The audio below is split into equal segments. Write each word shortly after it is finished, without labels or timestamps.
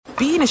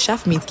being a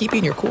chef means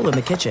keeping your cool in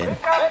the kitchen.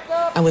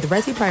 And with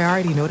Resi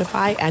Priority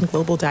Notify and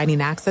Global Dining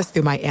Access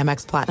through my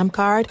Amex Platinum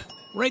card,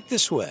 right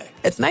this way.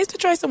 It's nice to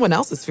try someone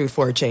else's food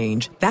for a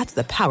change. That's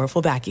the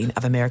powerful backing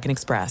of American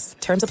Express.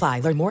 Terms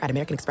apply. Learn more at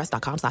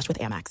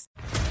americanexpress.com/withAmex.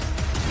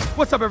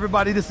 What's up,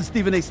 everybody? This is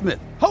Stephen A. Smith,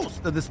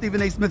 host of the Stephen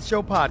A. Smith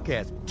Show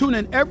podcast. Tune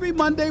in every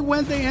Monday,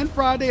 Wednesday, and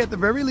Friday at the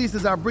very least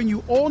as I bring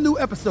you all new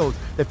episodes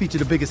that feature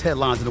the biggest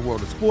headlines in the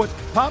world of sports,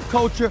 pop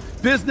culture,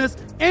 business,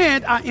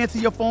 and I answer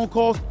your phone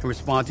calls and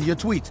respond to your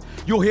tweets.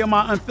 You'll hear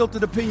my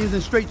unfiltered opinions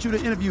and straight-shooter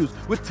interviews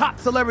with top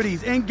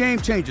celebrities and game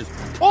changers.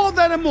 All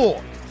that and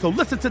more. So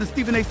listen to the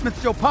Stephen A.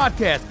 Smith Show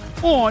podcast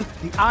on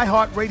the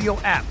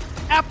iHeartRadio app,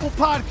 Apple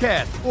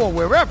Podcasts, or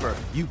wherever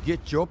you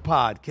get your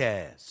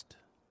podcast.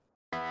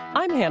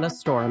 I'm Hannah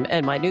Storm,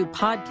 and my new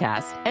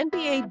podcast,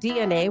 NBA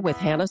DNA with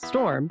Hannah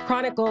Storm,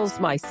 chronicles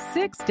my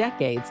 6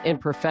 decades in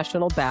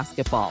professional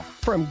basketball.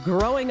 From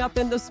growing up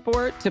in the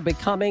sport to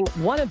becoming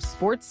one of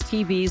sports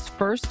TV's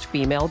first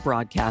female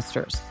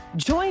broadcasters.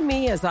 Join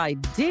me as I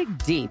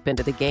dig deep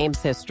into the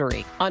game's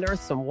history,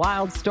 unearth some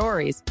wild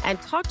stories, and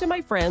talk to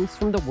my friends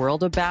from the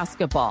world of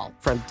basketball,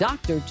 from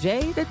Dr.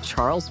 J to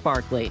Charles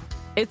Barkley.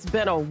 It's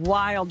been a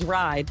wild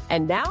ride,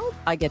 and now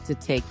I get to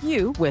take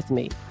you with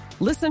me.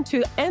 Listen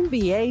to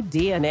NBA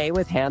DNA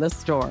with Hannah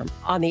Storm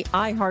on the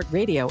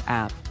iHeartRadio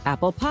app,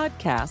 Apple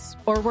Podcasts,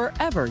 or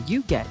wherever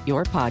you get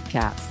your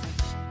podcasts.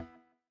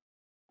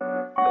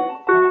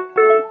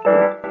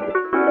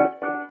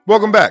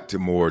 Welcome back to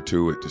More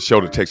to It, the show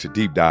that takes a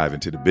deep dive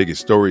into the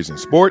biggest stories in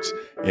sports,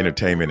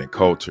 entertainment, and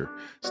culture.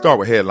 Start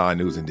with headline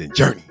news and then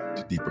journey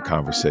to deeper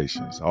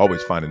conversations.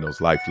 Always finding those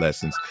life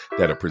lessons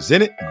that are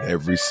presented in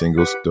every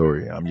single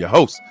story. I'm your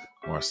host,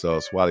 Marcel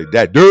Swally,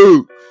 that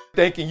dude.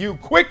 Thanking you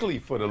quickly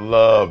for the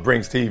love,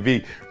 Brings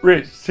TV,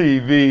 Rich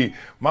TV,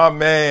 my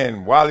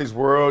man, Wally's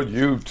World,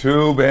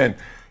 YouTube, and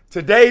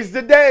today's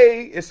the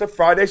day. It's a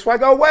Friday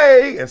swag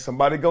away, and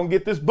somebody gonna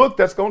get this book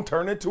that's gonna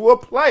turn into a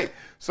play.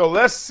 So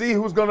let's see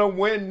who's gonna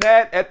win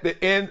that at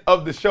the end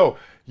of the show.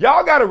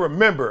 Y'all gotta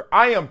remember,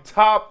 I am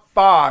top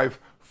 5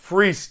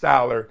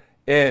 freestyler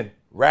in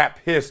rap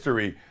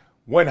history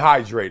when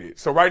hydrated.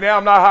 So right now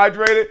I'm not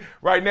hydrated.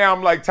 Right now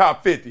I'm like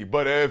top 50.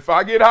 But if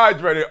I get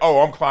hydrated,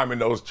 I'm climbing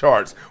those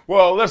charts.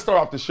 Well, let's start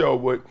off the show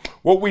with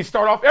what we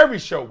start off every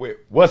show with.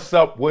 What's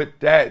up with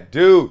that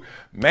dude?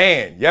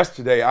 Man,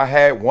 yesterday I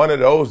had one of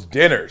those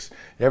dinners.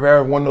 You ever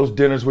had one of those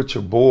dinners with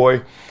your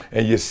boy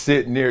and you're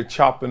sitting there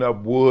chopping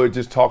up wood,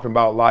 just talking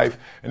about life?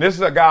 And this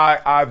is a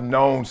guy I've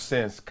known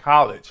since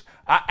college.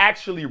 I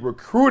actually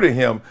recruited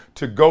him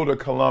to go to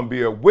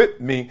Columbia with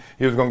me.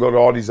 He was going to go to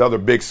all these other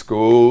big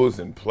schools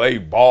and play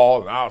ball.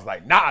 And I was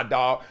like, nah,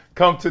 dog,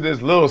 come to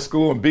this little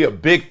school and be a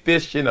big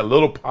fish in a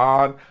little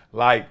pond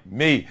like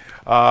me.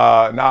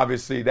 And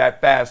obviously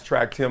that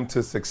fast-tracked him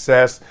to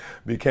success,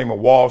 became a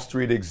Wall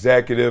Street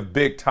executive,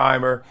 big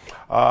timer,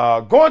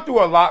 going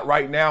through a lot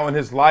right now in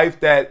his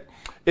life that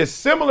is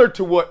similar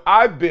to what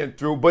I've been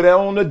through, but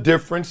on a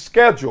different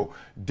schedule,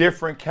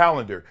 different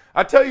calendar.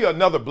 I tell you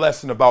another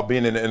blessing about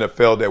being in the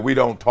NFL that we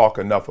don't talk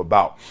enough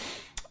about.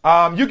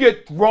 You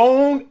get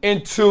thrown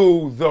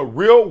into the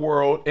real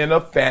world in a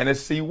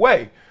fantasy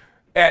way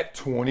at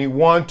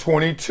 21,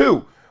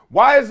 22.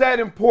 Why is that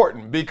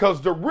important?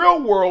 Because the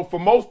real world for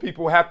most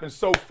people happens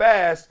so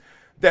fast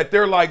that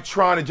they're like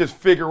trying to just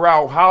figure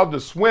out how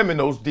to swim in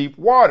those deep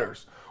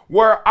waters.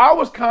 Where I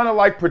was kind of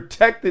like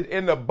protected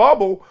in the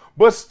bubble,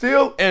 but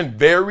still in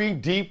very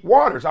deep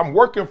waters. I'm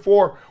working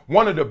for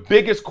one of the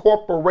biggest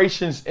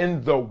corporations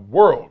in the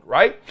world,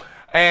 right?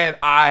 And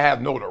I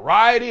have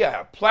notoriety, I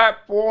have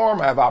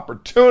platform, I have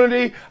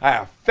opportunity, I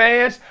have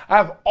fans, I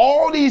have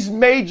all these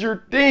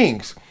major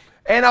things.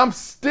 And I'm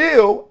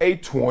still a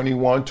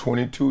 21,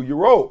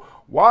 22-year-old.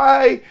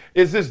 Why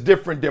is this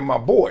different than my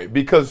boy?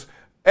 Because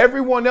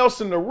everyone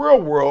else in the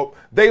real world,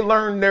 they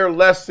learn their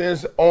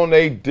lessons on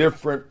a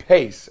different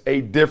pace,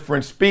 a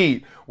different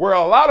speed, where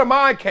a lot of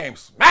mine came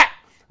smack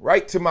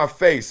right to my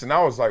face. And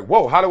I was like,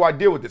 whoa, how do I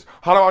deal with this?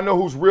 How do I know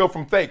who's real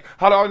from fake?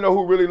 How do I know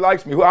who really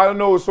likes me? How do I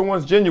know if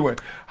someone's genuine?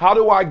 How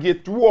do I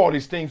get through all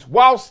these things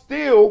while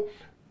still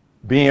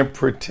being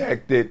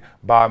protected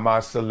by my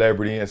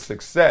celebrity and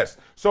success?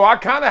 So I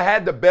kind of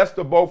had the best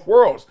of both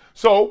worlds.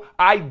 So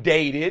I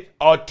dated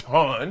a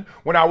ton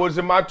when I was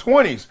in my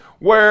 20s,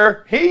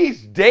 where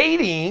he's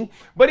dating,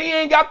 but he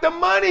ain't got the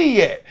money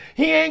yet.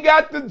 He ain't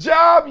got the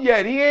job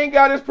yet. He ain't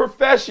got his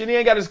profession. He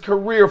ain't got his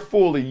career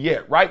fully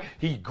yet, right?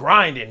 He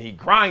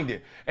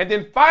grinding. And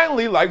then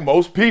finally, like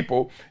most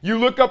people, you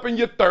look up in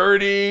your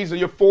 30s or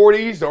your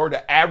 40s, or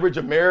the average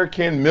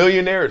American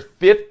millionaire is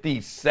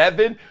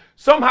 57.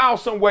 Somehow,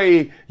 some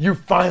way, you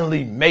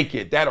finally make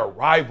it, that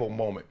arrival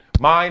moment.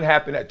 Mine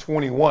happened at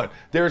 21.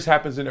 Theirs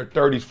happens in their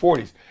 30s,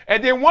 40s.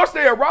 And then once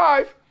they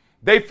arrive,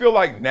 they feel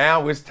like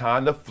now it's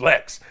time to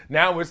flex.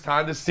 Now it's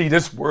time to see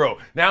this world.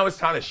 Now it's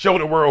time to show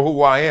the world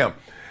who I am.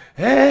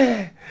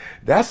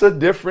 That's a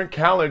different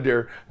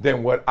calendar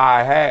than what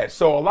I had.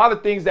 So a lot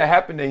of things that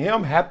happened to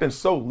him happened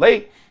so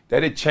late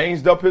that it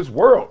changed up his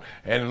world.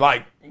 And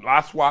like,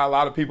 that's why a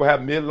lot of people have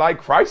midlife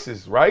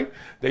crisis, right?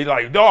 They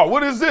like, dog,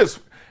 what is this?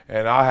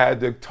 and I had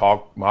to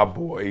talk my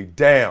boy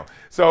down.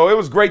 So it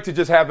was great to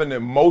just have an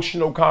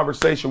emotional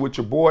conversation with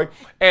your boy.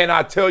 And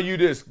I tell you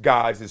this,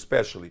 guys,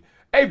 especially,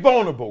 a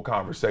vulnerable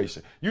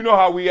conversation. You know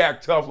how we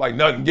act tough, like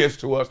nothing gets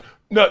to us,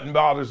 nothing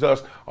bothers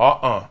us.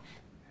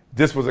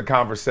 This was a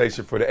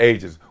conversation for the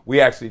ages.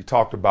 We actually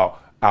talked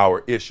about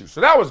our issues.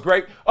 So that was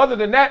great. Other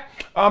than that,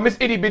 it's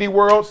itty bitty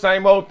world,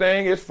 same old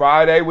thing. It's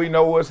Friday. We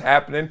know what's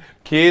happening.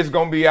 Kids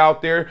gonna be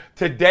out there.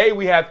 Today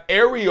we have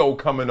Ariel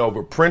coming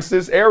over,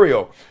 Princess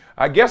Ariel.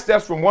 I guess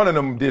that's from one of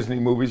them Disney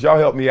movies. Y'all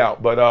help me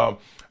out. But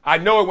I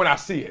know it when I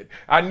see it.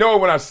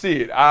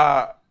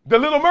 The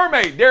Little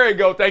Mermaid. There you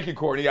go. Thank you,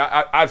 Courtney.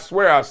 I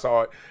swear I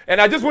saw it. And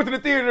I just went to the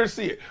theater to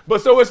see it.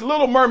 But so it's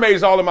Little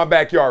Mermaids all in my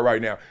backyard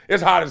right now.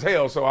 It's hot as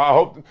hell, so I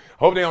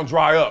hope they don't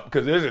dry up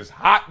because it is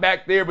hot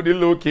back there, but these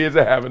little kids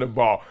are having a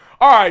ball.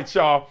 All right,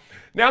 y'all.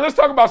 Now let's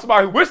talk about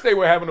somebody who wish they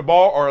were having a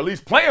ball or at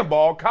least playing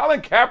ball, Colin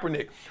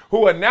Kaepernick,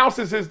 who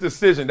announces his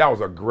decision. That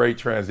was a great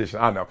transition,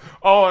 I know.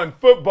 On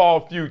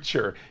football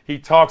future, he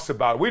talks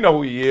about, we know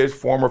who he is,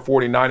 former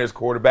 49ers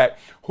quarterback,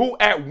 who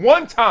at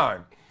one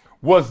time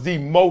was the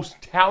most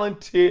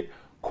talented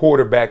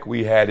quarterback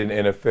we had in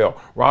the NFL.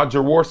 Ron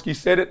Jaworski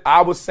said it.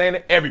 I was saying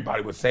it.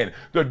 Everybody was saying it.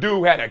 The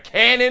dude had a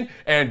cannon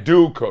and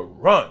dude could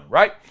run,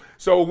 right?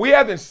 So we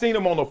haven't seen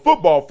him on the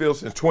football field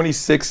since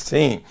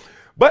 2016.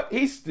 But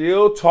he's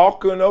still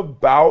talking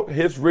about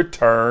his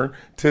return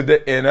to the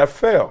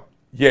NFL.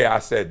 Yeah, I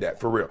said that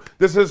for real.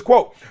 This is his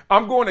quote.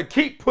 I'm going to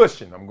keep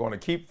pushing. I'm going to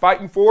keep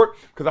fighting for it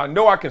because I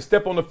know I can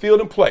step on the field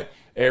and play.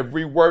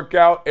 Every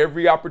workout,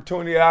 every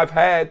opportunity I've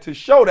had to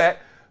show that,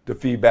 the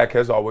feedback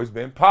has always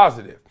been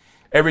positive.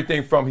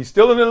 Everything from he's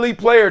still an elite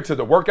player to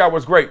the workout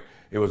was great.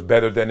 It was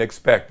better than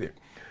expected.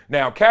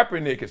 Now,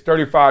 Kaepernick is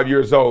 35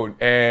 years old,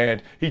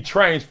 and he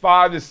trains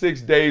 5 to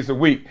 6 days a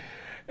week.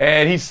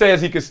 And he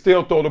says he can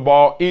still throw the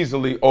ball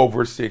easily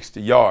over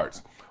 60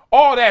 yards.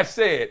 All that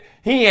said,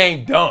 he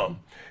ain't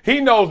dumb.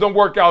 He knows them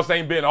workouts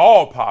ain't been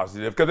all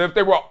positive, because if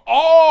they were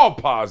all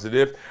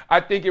positive, I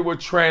think it would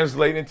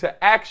translate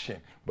into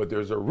action. But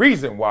there's a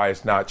reason why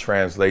it's not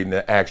translating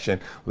to action.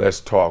 Let's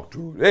talk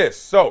through this.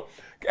 So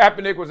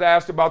Kaepernick was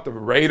asked about the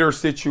Raiders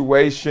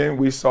situation.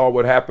 We saw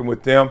what happened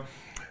with them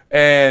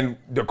and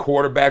the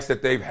quarterbacks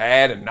that they've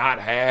had and not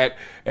had.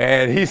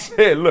 And he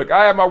said, look,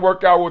 I had my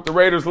workout with the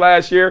Raiders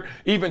last year,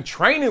 even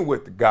training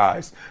with the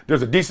guys.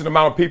 There's a decent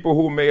amount of people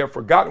who may have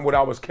forgotten what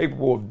I was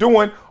capable of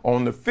doing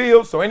on the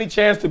field. So any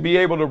chance to be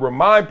able to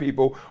remind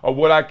people of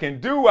what I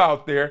can do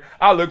out there,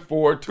 I look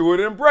forward to it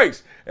and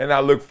embrace. And I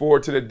look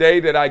forward to the day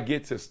that I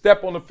get to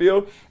step on the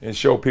field and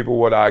show people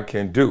what I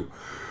can do.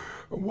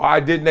 Why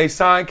didn't they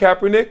sign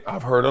Kaepernick?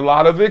 I've heard a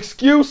lot of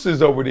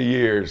excuses over the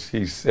years,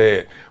 he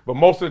said. But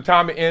most of the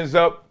time it ends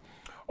up,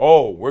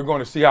 we're going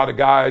to see how the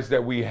guys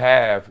that we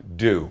have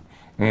do.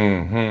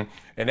 And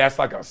that's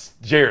like a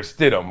Jared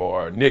Stidham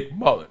or a Nick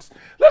Mullins.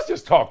 Let's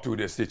just talk through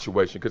this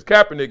situation because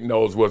Kaepernick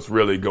knows what's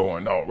really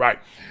going on, right?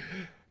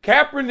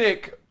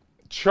 Kaepernick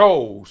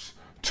chose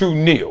to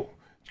kneel.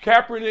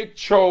 Kaepernick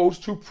chose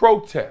to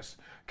protest.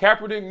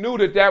 Kaepernick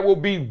knew that will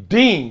be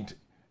deemed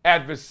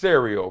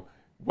adversarial,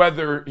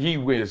 whether he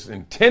was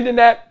intending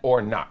that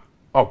or not.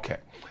 Okay.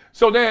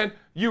 So then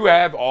you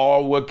have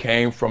all what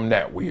came from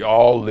that. We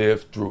all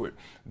lived through it.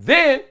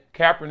 Then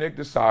Kaepernick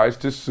decides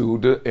to sue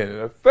the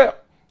NFL.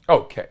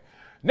 Okay.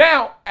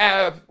 Now,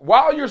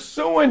 while you're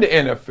suing the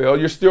NFL,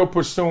 you're still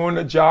pursuing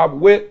a job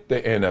with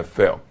the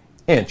NFL.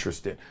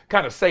 Interesting.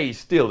 Kind of say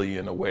stilly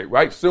in a way,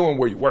 right? Suing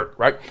where you work,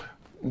 right?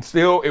 And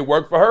still, it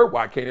worked for her.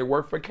 Why can't it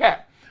work for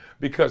Cap?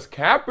 Because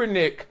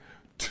Kaepernick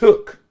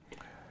took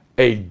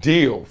a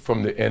deal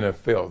from the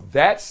NFL.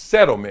 That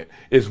settlement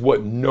is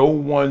what no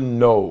one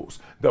knows.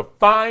 The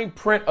fine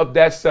print of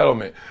that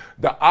settlement,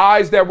 the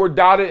I's that were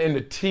dotted and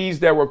the T's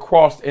that were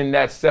crossed in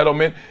that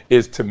settlement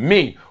is, to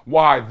me,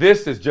 why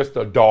this is just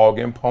a dog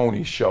and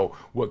pony show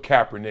with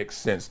Kaepernick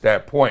since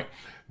that point.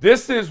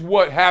 This is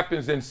what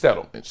happens in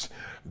settlements.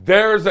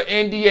 There's an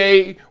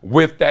NDA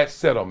with that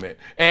settlement,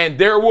 and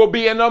there will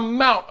be an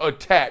amount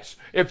attached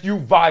if you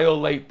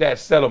violate that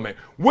settlement,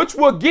 which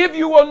will give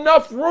you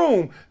enough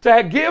room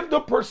to give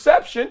the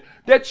perception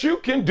that you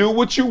can do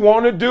what you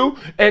want to do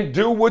and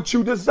do what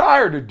you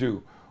desire to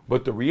do.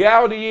 But the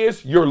reality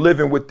is you're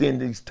living within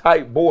these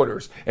tight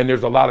borders, and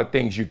there's a lot of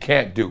things you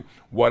can't do.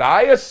 What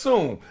I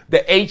assume the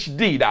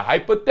HD, the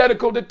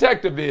hypothetical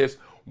detective, is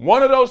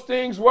one of those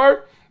things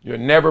were you're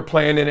never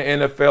playing in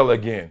the NFL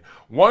again.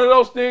 One of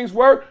those things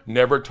were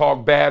never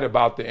talk bad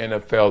about the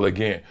NFL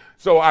again.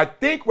 So I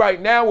think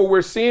right now what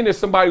we're seeing is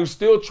somebody who's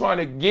still trying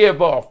to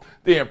give off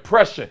the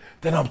impression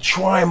that I'm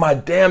trying my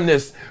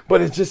damnness,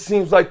 but it just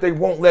seems like they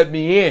won't let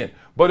me in.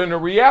 But in the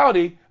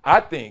reality,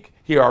 I think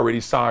he already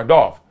signed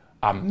off.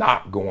 I'm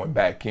not going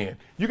back in.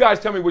 You guys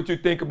tell me what you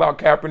think about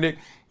Kaepernick.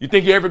 You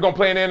think he ever going to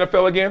play in the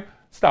NFL again?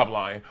 Stop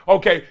lying.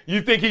 Okay,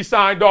 you think he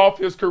signed off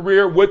his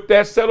career with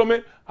that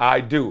settlement?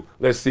 I do.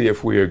 Let's see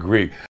if we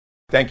agree.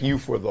 Thank you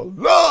for the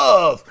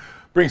love.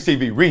 Brings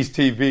TV, Reese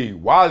TV,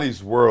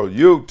 Wiley's World,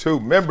 YouTube.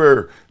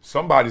 Remember,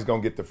 somebody's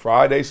going to get the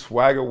Friday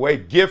Swag Away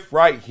gift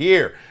right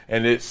here.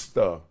 And it's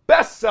the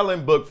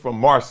best-selling book from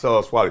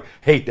Marcellus Wiley.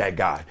 Hate that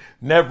guy.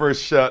 Never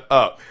shut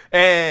up.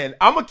 And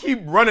I'm going to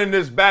keep running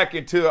this back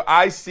until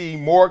I see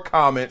more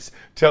comments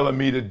telling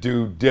me to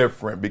do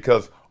different,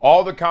 because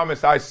all the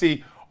comments I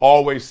see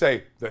always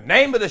say, the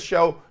name of the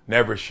show,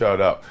 Never Shut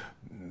Up.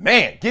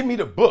 Man, give me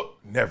the book,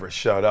 Never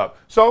Shut Up.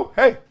 So,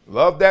 hey,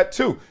 love that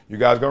too. You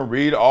guys going to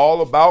read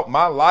all about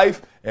my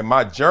life and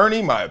my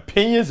journey, my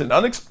opinions, and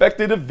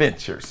unexpected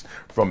adventures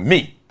from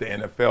me, the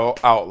NFL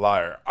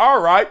Outlier. All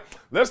right,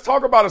 let's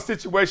talk about a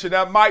situation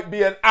that might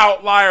be an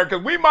outlier,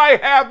 because we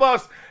might have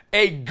us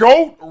a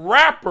GOAT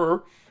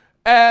rapper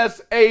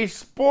as a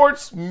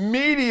sports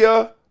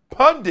media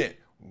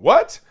pundit.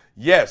 What?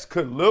 Yes,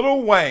 could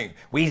Lil Wayne,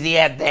 Weezy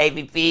F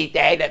Davey, Feed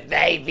Data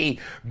Davey,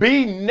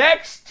 be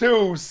next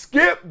to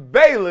Skip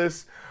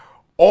Bayless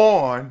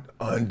on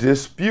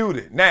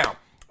Undisputed? Now,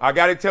 I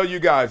got to tell you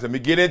guys, let me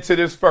get into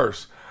this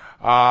first.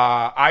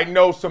 I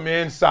know some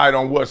insight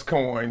on what's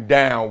going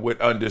down with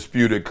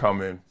Undisputed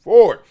coming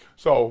forward.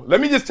 So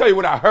let me just tell you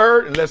what I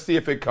heard, and let's see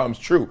if it comes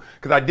true.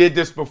 Because I did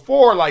this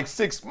before, like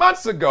 6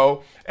 months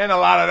ago, and a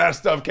lot of that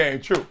stuff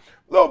came true.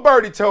 Lil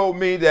Birdie told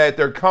me that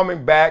they're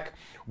coming back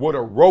with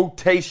a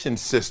rotation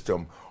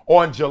system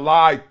on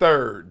July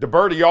 3rd. The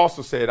Birdie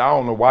also said, I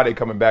don't know why they're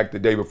coming back the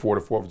day before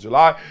the 4th of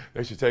July.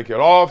 They should take it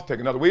off, take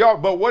another week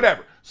off, but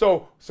whatever.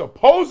 So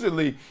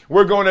supposedly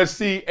we're going to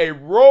see a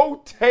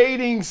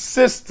rotating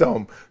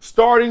system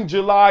starting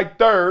July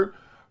 3rd,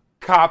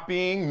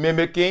 copying,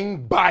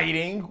 mimicking,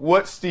 biting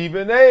what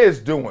Stephen A is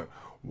doing.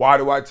 Why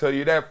do I tell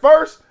you that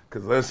first?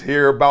 Because let's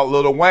hear about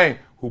Lil Wayne,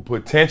 who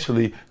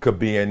potentially could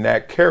be in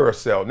that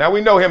carousel. Now,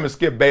 we know him and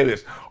Skip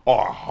Bayless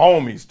are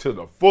homies to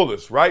the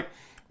fullest, right?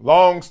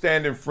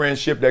 Long-standing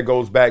friendship that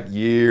goes back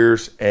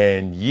years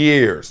and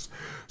years.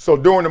 So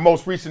during the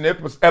most recent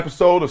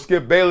episode of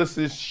Skip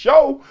Bayless's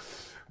show,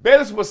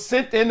 Bayless was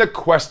sent in a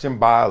question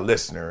by a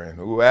listener, and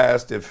who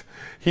asked if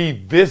he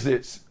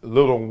visits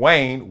Lil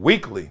Wayne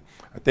weekly.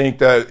 I think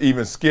that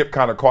even Skip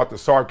kind of caught the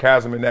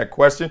sarcasm in that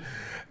question.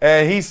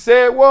 And he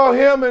said, well,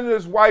 him and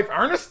his wife,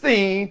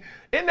 Ernestine,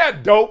 isn't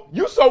that dope?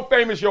 You so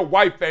famous, your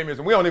wife famous,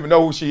 and we don't even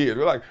know who she is.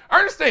 We're like,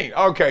 Ernestine.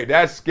 Okay,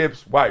 that's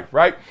Skip's wife,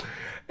 right?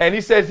 And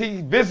he says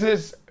he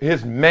visits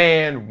his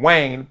man,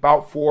 Wayne,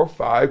 about 4 or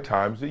 5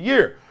 times a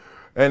year.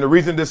 And the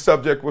reason this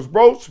subject was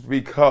broached,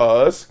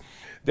 because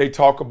they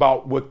talk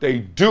about what they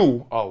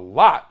do a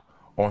lot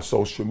on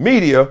social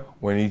media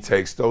when he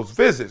takes those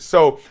visits.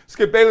 So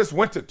Skip Bayless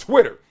went to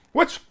Twitter,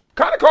 which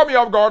kind of caught me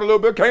off guard a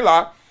little bit, can't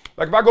lie.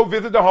 Like, if I go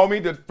visit the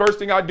homie, the first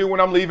thing I do when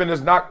I'm leaving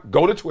is not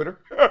go to Twitter.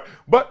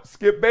 But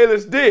Skip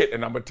Bayless did,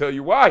 and I'm going to tell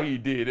you why he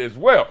did as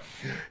well.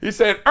 He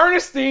said,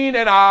 Ernestine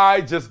and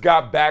I just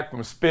got back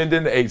from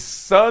spending a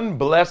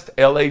sun-blessed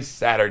LA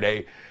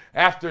Saturday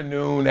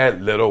afternoon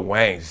at Lil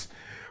Wayne's.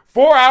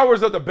 4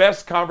 hours of the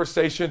best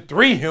conversation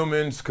 3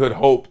 humans could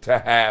hope to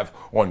have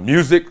on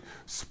music,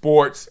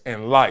 sports,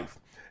 and life.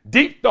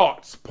 Deep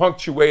thoughts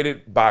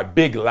punctuated by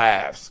big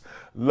laughs.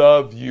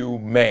 Love you,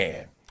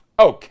 man.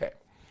 Okay.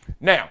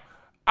 Now,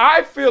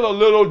 I feel a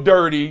little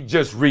dirty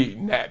just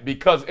reading that,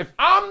 because if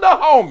I'm the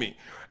homie,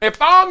 if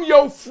I'm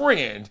your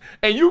friend,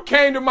 and you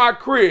came to my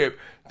crib,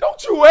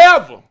 don't you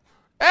ever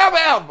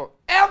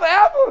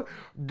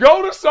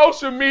go to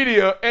social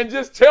media and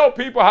just tell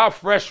people how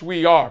fresh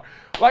we are.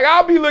 Like,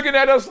 I'll be looking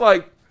at us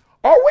like,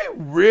 are we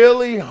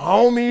really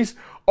homies?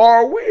 Or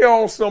are we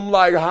on some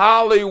like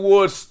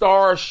Hollywood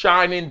stars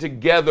shining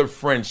together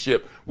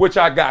friendship, which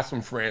I got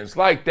some friends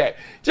like that.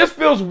 Just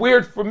feels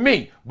weird for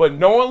me. But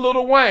knowing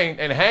Lil Wayne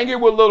and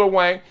hanging with Lil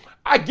Wayne,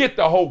 I get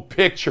the whole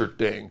picture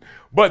thing.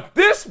 But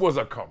this was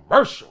a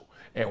commercial,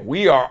 and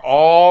we are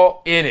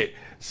all in it.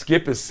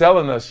 Skip is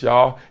selling us,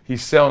 y'all.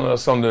 He's selling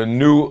us on the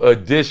new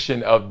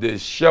edition of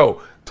this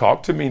show.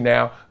 Talk to me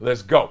now.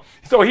 Let's go.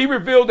 So he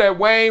revealed that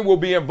Wayne will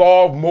be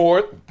involved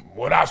more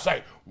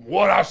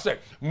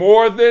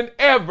than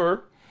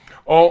ever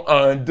on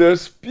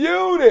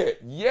Undisputed.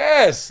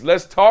 Yes,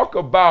 let's talk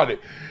about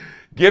it.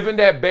 Given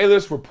that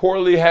Bayless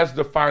reportedly has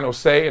the final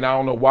say, and I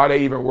don't know why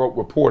they even wrote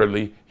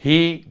reportedly,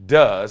 he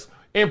does,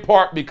 in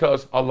part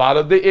because a lot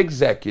of the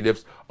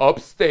executives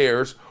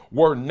upstairs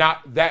were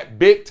not that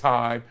big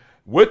time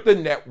with the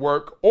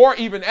network or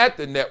even at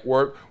the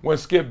network when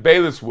Skip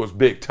Bayless was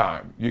big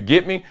time. You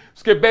get me?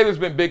 Skip Bayless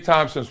been big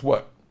time since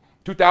what?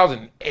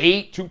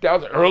 2008,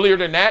 earlier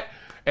than that.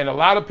 And a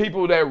lot of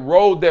people that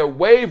rode their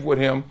wave with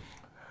him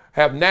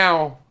have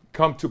now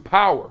come to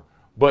power.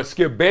 But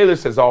Skip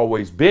Bayless has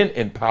always been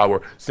in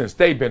power since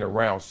they've been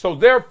around. So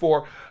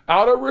therefore,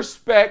 out of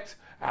respect,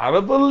 out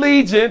of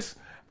allegiance,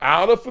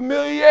 out of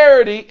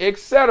familiarity,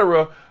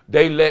 etc.,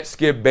 they let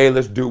Skip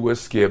Bayless do what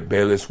Skip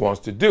Bayless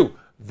wants to do.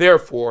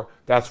 Therefore,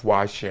 that's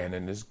why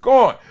Shannon is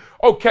gone.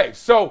 Okay,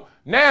 so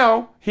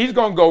now he's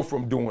going to go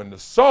from doing the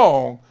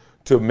song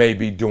to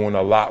maybe doing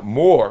a lot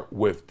more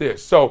with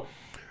this. So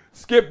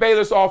Skip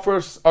Bayless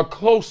offers a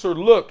closer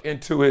look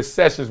into his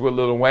sessions with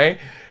Lil Wayne,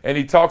 and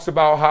he talks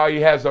about how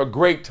he has a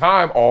great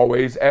time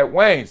always at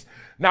Wayne's.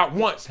 Not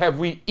once have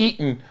we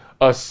eaten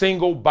a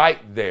single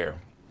bite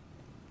there.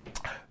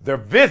 Their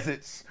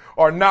visits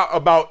are not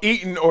about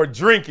eating or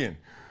drinking.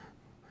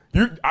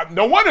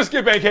 No wonder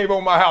Skip ain't came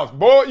over my house.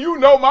 Boy, you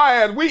know my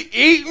ass. We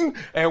eating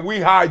and we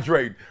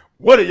hydrate.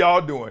 What are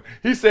y'all doing?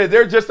 He said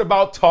they're just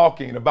about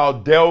talking,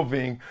 about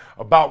delving,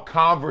 about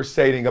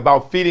conversating,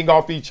 about feeding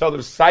off each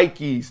other's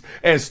psyches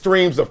and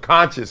streams of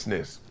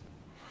consciousness.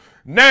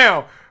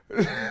 Now,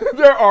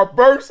 there are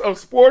bursts of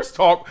sports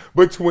talk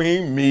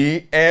between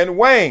me and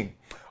Wayne.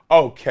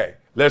 Okay,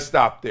 let's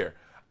stop there.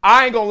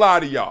 I ain't gonna lie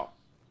to y'all.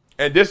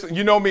 And this,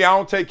 you know me, I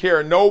don't take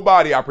care of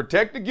nobody. I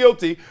protect the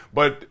guilty,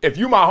 but if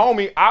you my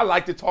homie, I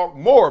like to talk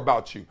more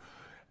about you.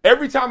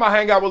 Every time I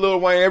hang out with Lil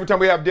Wayne, every time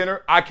we have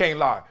dinner, I can't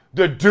lie.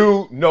 The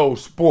dude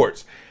knows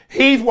sports.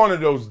 He's one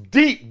of those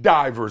deep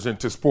divers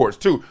into sports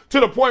too,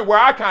 to the point where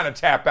I kind of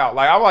tap out.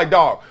 Like, I'm like,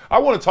 dog, I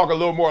want to talk a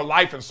little more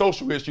life and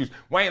social issues.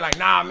 Wayne like,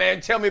 nah,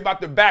 man, tell me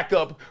about the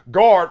backup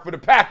guard for the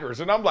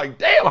Packers. And I'm like,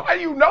 damn, how do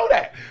you know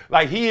that?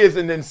 Like, he is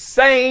an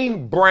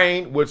insane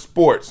brain with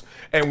sports.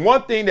 And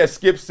one thing that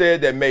Skip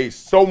said that made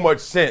so much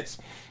sense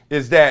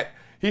is that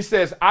he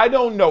says, I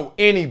don't know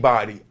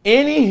anybody,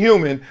 any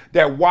human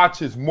that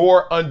watches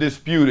more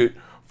Undisputed,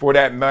 for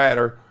that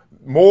matter,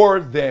 more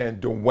than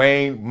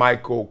Dwayne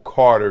Michael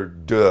Carter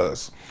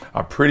does.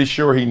 I'm pretty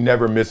sure he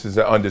never misses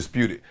an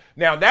Undisputed.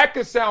 Now, that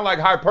could sound like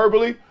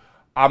hyperbole.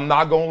 I'm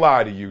not going to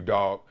lie to you,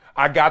 dog.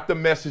 I got the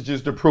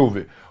messages to prove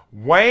it.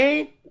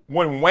 When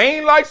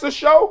Wayne likes a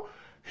show,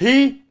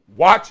 he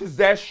watches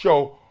that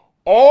show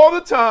all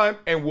the time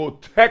and will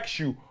text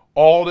you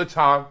all the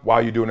time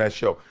while you're doing that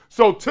show.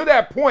 So to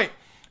that point,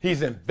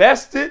 he's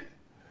invested.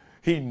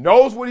 He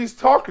knows what he's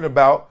talking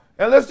about.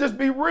 And let's just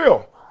be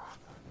real.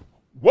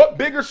 What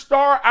bigger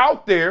star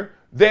out there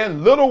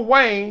than Lil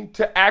Wayne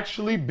to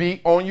actually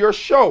be on your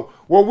show?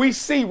 Where we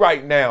see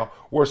right now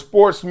where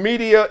sports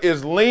media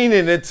is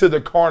leaning into the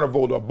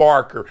carnival, the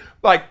barker.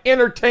 Like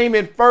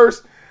entertainment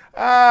first,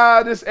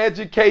 this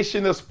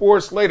education of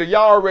sports later.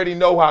 Y'all already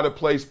know how to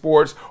play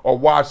sports or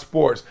watch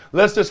sports.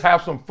 Let's just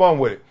have some fun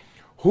with it.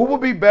 Who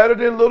would be better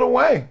than Lil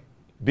Wayne?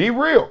 Be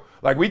real.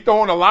 Like, we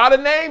throwing a lot of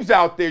names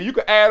out there. You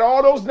could add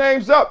all those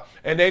names up,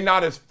 and they're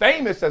not as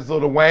famous as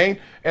Lil Wayne.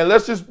 And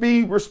let's just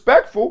be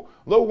respectful.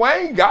 Lil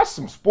Wayne got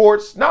some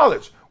sports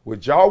knowledge.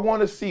 Would y'all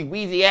want to see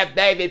Weezy F.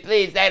 David,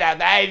 please say that,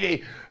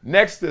 baby,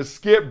 next to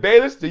Skip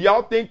Bayless? Do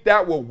y'all think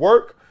that will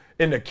work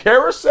in the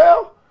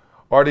carousel?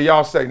 Or do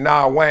y'all say,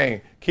 nah,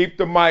 Wayne, keep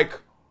the mic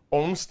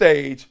on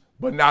stage,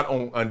 but not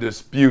on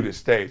Undisputed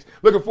stage?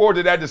 Looking forward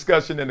to that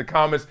discussion in the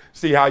comments.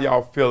 See how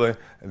y'all feeling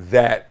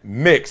that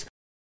mix.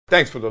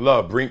 Thanks for the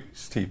love,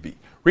 Reese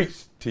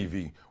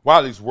TV,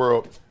 Wiley's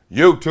World,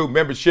 YouTube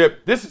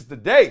membership. This is the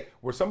day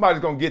where somebody's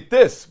going to get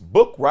this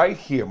book right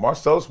here.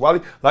 Marcellus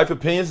Wiley, Life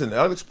Opinions and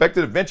the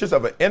Unexpected Adventures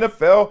of an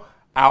NFL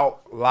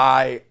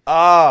Outlier.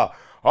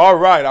 All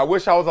right, I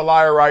wish I was a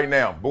liar right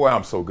now. Boy,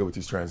 I'm so good with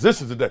these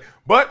transitions today.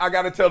 But I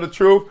got to tell the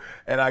truth,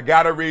 and I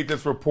got to read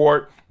this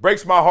report.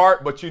 Breaks my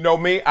heart, but you know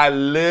me, I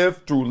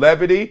live through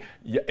levity.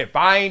 If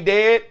I ain't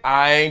dead,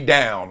 I ain't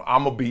down.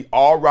 I'm going to be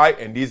all right,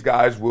 and these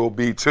guys will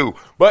be too.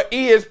 But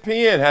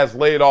ESPN has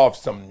laid off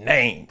some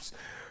names,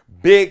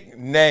 big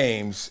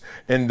names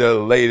in the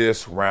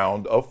latest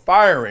round of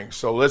firing.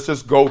 So let's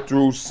just go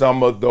through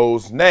some of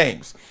those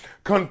names.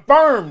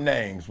 Confirmed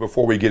names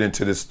before we get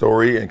into this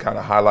story and kind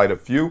of highlight a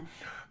few.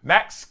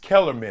 Max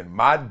Kellerman,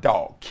 my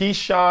dog.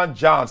 Keyshawn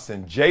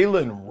Johnson,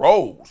 Jalen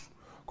Rose.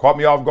 Caught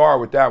me off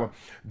guard with that one.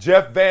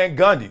 Jeff Van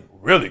Gundy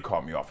really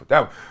caught me off with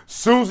that one.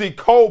 Susie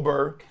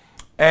Colbert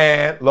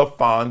and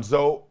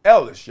LaFonso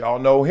Ellis. Y'all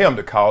know him,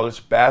 the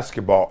college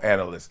basketball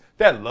analyst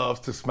that loves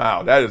to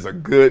smile. That is a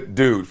good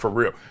dude, for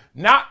real.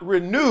 Not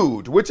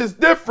renewed, which is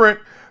different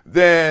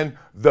than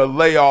the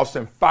layoffs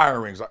and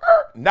firings. Like,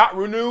 not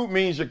renewed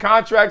means your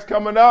contract's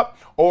coming up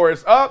or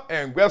it's up,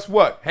 and guess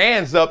what?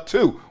 Hands up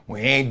too.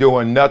 We ain't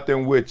doing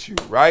nothing with you,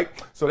 right?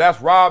 So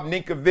that's Rob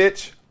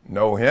Ninkovich.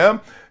 Know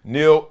him.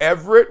 Neil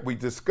Everett, we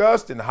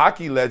discussed, and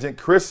hockey legend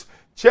Chris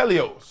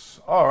Chelios.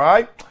 All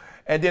right.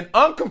 And then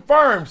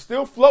unconfirmed,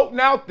 still floating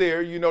out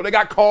there. You know, they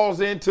got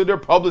calls in to their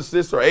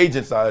publicists or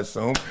agents, I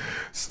assume.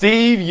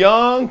 Steve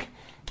Young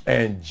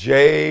and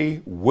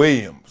Jay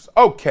Williams.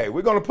 Okay,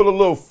 we're going to put a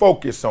little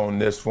focus on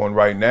this one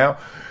right now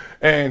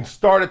and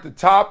start at the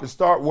top and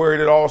start where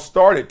it all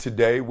started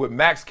today with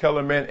Max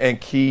Kellerman and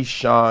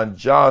Keyshawn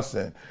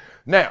Johnson.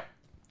 Now,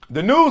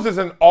 the news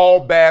isn't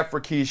all bad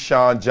for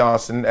Keyshawn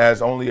Johnson,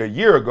 as only a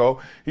year ago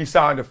he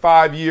signed a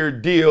 5-year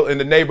deal in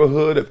the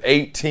neighborhood of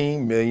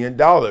 $18 million.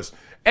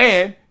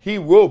 And he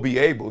will be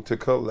able to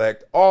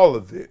collect all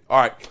of it. All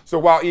right, so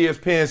while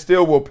ESPN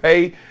still will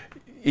pay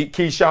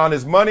Keyshawn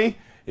his money,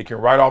 it can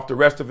write off the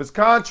rest of his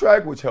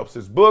contract, which helps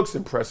his books,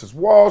 impresses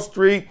Wall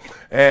Street.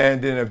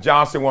 And then if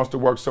Johnson wants to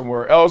work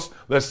somewhere else,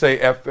 let's say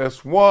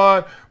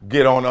FS1,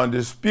 get on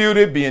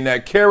Undisputed, be in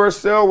that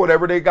carousel,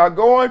 whatever they got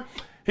going,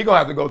 he's going to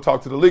have to go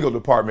talk to the legal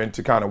department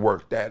to kind of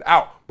work that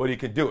out. But he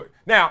can do it.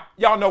 Now,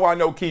 y'all know I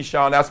know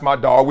Keyshawn. That's my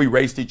dog. We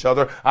raced each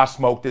other. I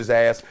smoked his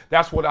ass.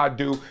 That's what I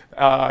do.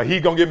 He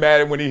going to get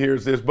mad when he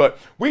hears this. But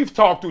we've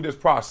talked through this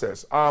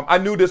process. I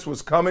knew this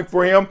was coming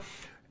for him.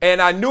 And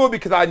I knew it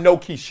because I know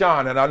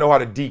Keyshawn and I know how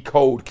to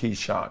decode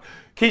Keyshawn.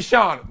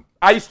 Keyshawn,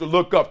 I used to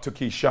look up to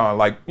Keyshawn.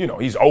 Like,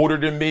 he's older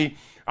than me.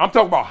 I'm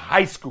talking about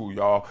high school,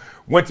 y'all.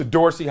 Went to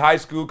Dorsey High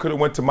School, could have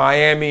went to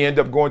Miami,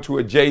 ended up going to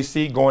a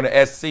JC, going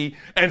to SC,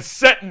 and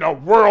setting the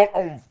world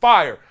on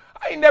fire.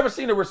 I ain't never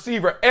seen a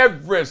receiver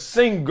every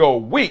single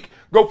week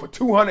go for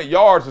 200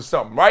 yards or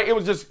something, right? It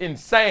was just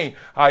insane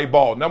how he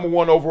balled. Number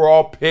 1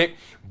 overall pick,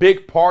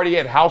 big party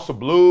at House of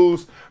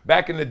Blues.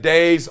 Back in the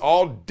days,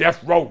 all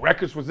Death Row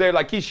Records was there.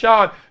 Like,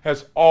 Keyshawn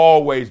has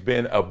always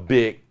been a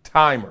big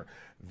timer.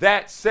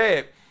 That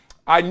said,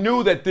 I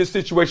knew that this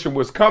situation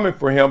was coming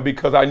for him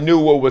because I knew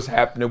what was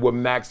happening with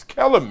Max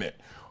Kellerman,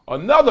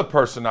 another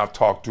person I've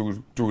talked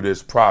to through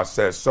this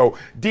process. So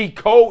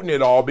decoding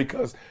it all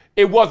because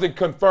it wasn't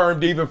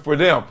confirmed even for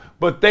them,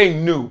 but they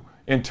knew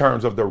in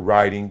terms of the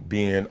writing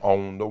being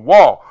on the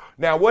wall.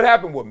 Now, what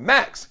happened with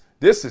Max?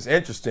 This is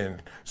interesting.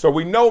 So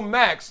we know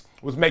Max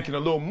was making a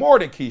little more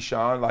than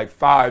Keyshawn, like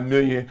 $5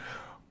 million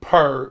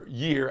per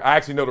year. I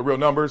actually know the real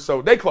numbers,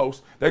 so they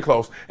close.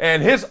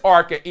 And his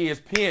arc at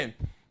ESPN,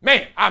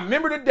 man, I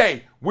remember the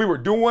day we were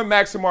doing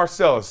Max and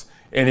Marcellus,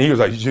 and he was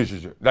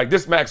like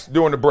this Max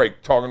during the break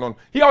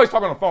he always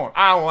talking on the phone.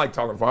 I don't like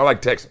talking on the phone. I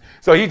like texting.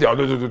 So he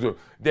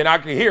then I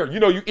can hear,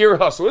 you ear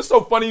hustle. It's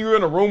so funny you're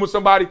in a room with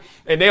somebody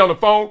and they on the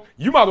phone.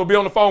 You might as well be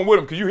on the phone with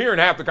them because you're hearing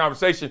half the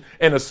conversation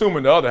and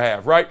assuming the other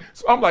half, right?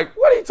 So I'm like,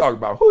 what are he talking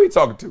about? Who are he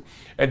talking to?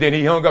 And then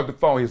he hung up the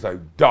phone. He's like,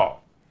 dog.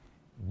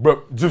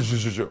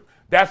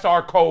 That's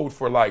our code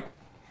for like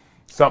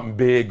something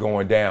big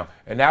going down.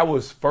 And that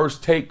was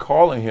First Take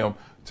calling him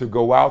to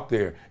go out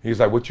there. He's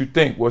like, what you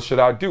think? What should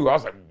I do? I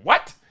was like,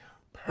 what?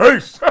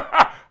 Peace.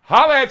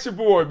 Holla at your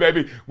boy,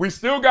 baby. We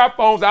still got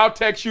phones. I'll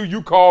text you.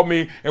 You call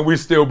me, and we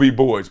still be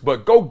boys.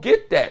 But go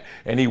get that.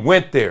 And he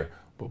went there.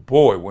 But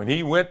boy, when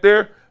he went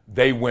there,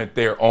 they went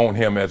there on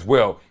him as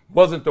well.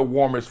 Wasn't the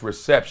warmest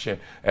reception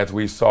as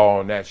we saw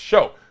on that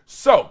show.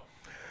 So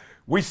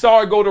we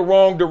saw it go the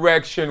wrong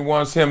direction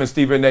once him and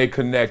Stephen A.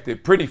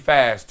 connected pretty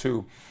fast,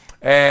 too.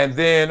 And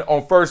then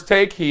on First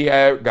Take, he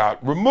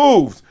got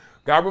removed.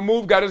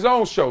 Got his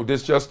own show,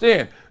 this just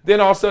in. Then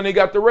all of a sudden he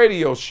got the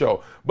radio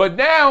show. But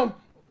now,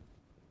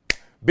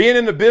 being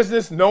in the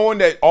business, knowing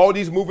that all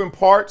these moving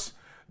parts,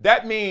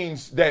 that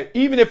means that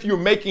even if you're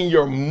making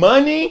your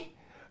money,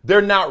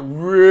 they're not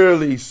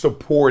really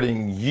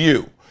supporting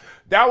you.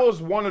 That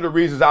was one of the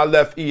reasons I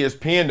left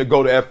ESPN to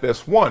go to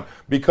FS1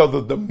 because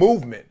of the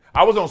movement.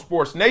 I was on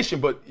Sports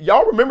Nation, but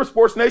y'all remember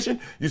Sports Nation?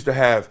 Used to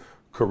have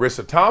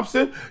Carissa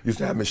Thompson, used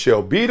to have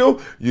Michelle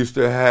Beadle, used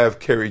to have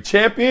Kerry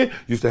Champion,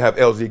 used to have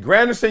LZ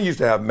Granderson, used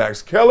to have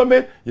Max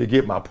Kellerman. You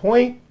get my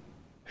point?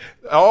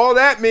 All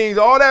that means,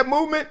 all that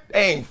movement,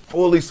 they ain't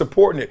fully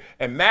supporting it.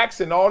 And Max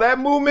and all that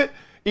movement,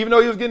 even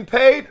though he was getting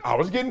paid, I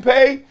was getting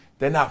paid,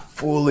 they're not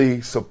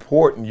fully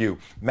supporting you.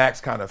 Max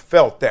kind of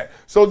felt that.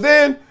 So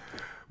then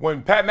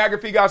when Pat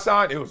McAfee got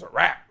signed, it was a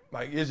wrap.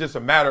 Like, it's just a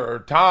matter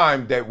of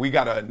time that we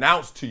got to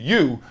announce to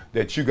you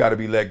that you got to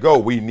be let go.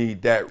 We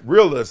need that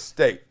real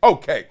estate.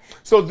 Okay,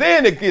 so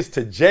then it gets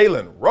to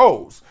Jalen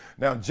Rose.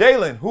 Now,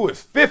 Jalen, who is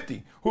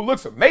 50, who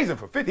looks amazing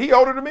for 50. He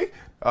older than me?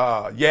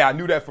 Yeah, I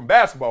knew that from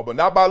basketball, but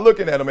not by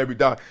looking at him every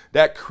time.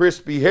 That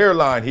crispy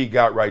hairline he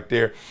got right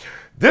there.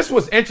 This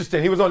was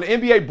interesting. He was on the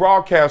NBA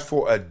broadcast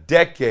for a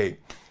decade.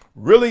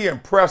 Really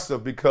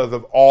impressive because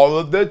of all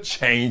of the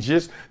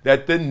changes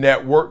that the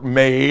network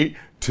made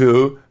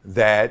to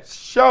that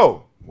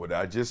show. What did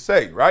I just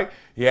say, right?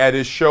 He had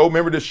his show.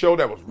 Remember this show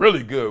that was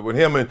really good with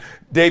him and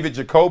David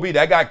Jacoby?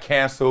 That got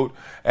canceled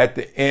at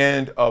the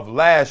end of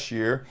last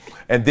year.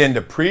 And then the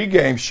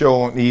pregame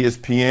show on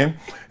ESPN.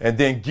 And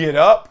then Get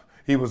Up,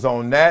 he was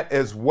on that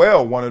as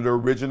well, one of the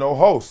original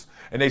hosts.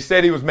 And they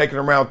said he was making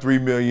around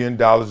 $3 million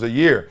a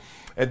year.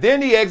 And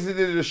then he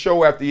exited the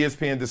show after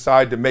ESPN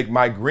decided to make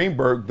Mike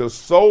Greenberg the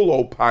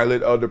solo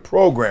pilot of the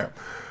program.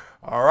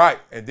 All right,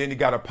 and then he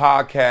got a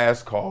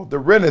podcast called The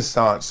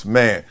Renaissance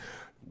Man.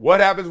 What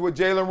happens with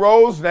Jalen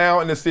Rose now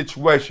in the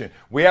situation?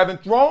 We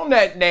haven't thrown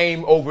that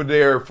name over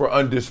there for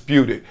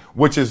Undisputed,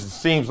 which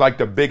seems like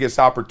the biggest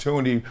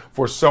opportunity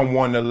for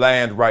someone to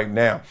land right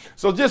now.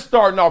 So just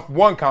starting off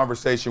one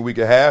conversation we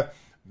could have,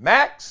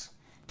 Max,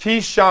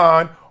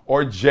 Keyshawn,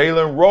 or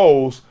Jalen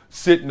Rose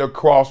sitting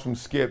across from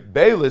Skip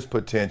Bayless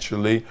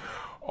potentially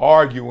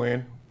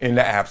arguing in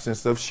the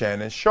absence of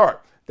Shannon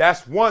Sharpe.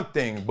 That's one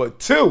thing. But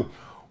two,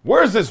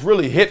 where's this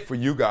really hit for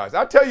you guys?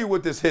 I'll tell you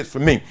what this hits for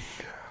me.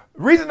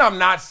 The reason I'm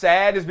not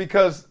sad is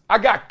because I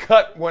got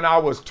cut when I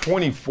was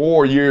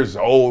 24 years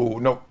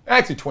old. No,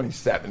 actually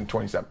 27.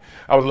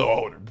 I was a little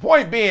older.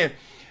 Point being,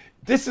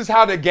 this is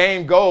how the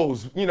game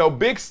goes. You know,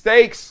 big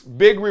stakes,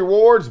 big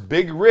rewards,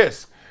 big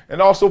risk,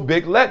 and also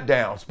big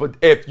letdowns. But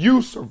if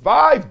you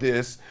survive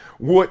this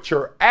with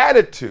your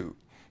attitude,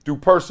 through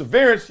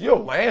perseverance,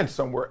 you'll land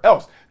somewhere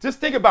else. Just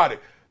think about it.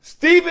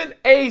 Stephen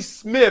A.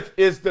 Smith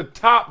is the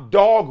top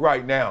dog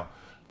right now.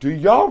 Do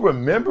y'all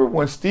remember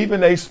when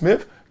Stephen A.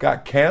 Smith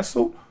got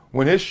canceled,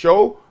 when his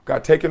show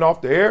got taken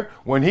off the air,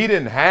 when he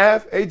didn't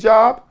have a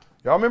job?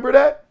 Y'all remember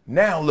that?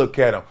 Now look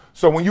at him.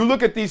 So when you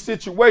look at these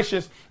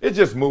situations, it's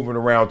just moving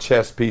around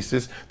chess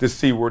pieces to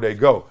see where they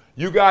go.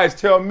 You guys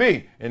tell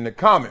me in the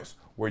comments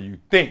where you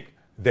think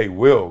they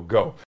will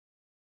go.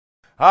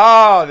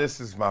 This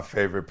is my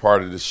favorite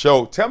part of the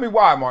show. Tell me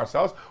why,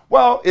 Marcellus.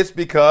 Well, it's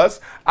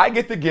because I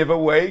get to give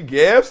away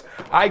gifts.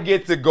 I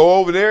get to go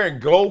over there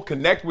and go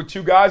connect with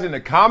you guys in the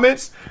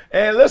comments.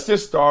 And let's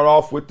just start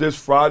off with this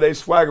Friday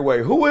swag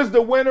away. Who is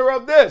the winner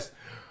of this?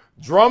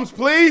 Drums,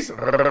 please.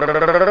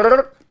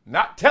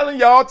 Not telling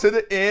y'all to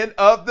the end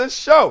of the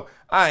show.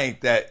 I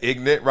ain't that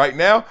ignorant right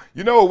now.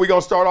 You know what we're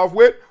going to start off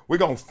with? We're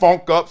going to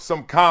funk up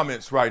some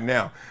comments right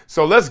now.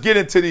 So let's get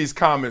into these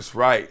comments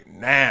right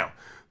now.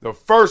 The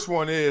first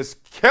one is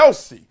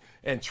Kelsey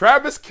and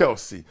Travis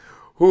Kelce,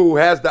 who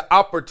has the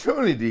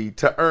opportunity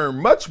to earn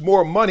much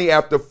more money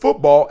after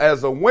football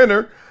as a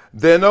winner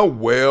than a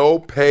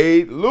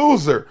well-paid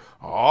loser.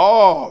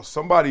 Oh,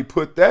 somebody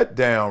put that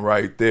down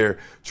right there,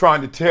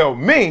 trying to tell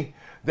me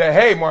that,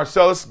 hey,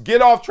 Marcellus,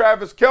 get off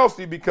Travis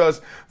Kelce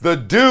because the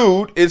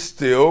dude is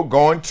still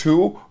going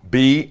to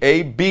be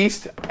a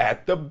beast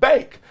at the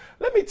bank.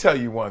 Let me tell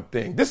you one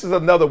thing. This is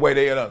another way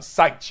they done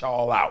psyched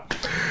y'all out.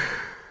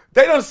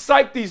 They done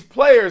psych these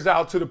players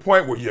out to the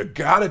point where you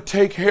got to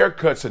take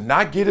haircuts and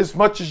not get as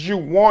much as you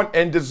want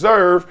and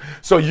deserve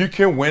so you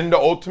can win the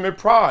ultimate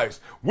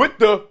prize with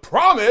the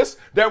promise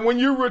that when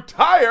you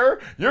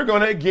retire, you're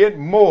going to get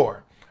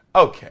more.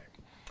 Okay.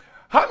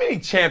 How many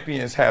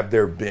champions have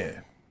there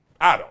been?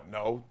 I don't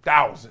know,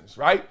 thousands,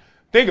 right?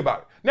 Think about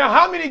it. Now,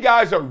 how many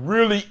guys are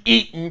really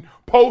eating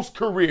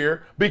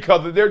post-career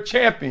because of their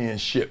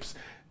championships?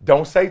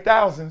 Don't say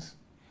thousands.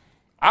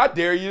 I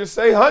dare you to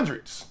say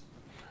hundreds.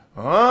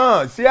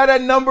 See how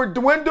that number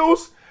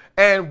dwindles?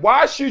 And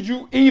why should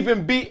you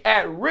even be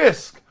at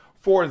risk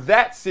for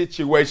that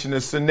situation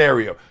and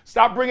scenario?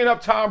 Stop bringing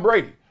up Tom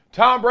Brady.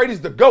 Tom Brady's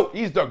the GOAT.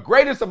 He's the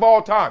greatest of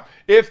all time.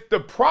 If the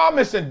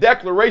promise and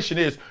declaration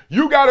is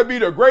you got to be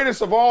the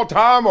greatest of all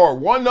time or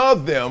one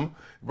of them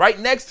right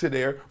next to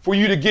there for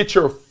you to get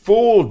your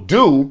full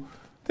due,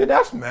 then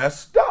that's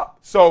messed up.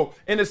 So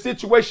in a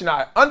situation,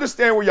 I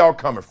understand where y'all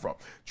coming from.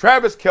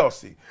 Travis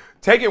Kelce,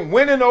 taking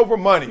winning over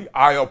money,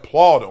 I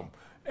applaud him.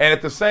 And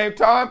at the same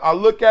time, I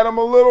look at him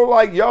a little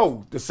like,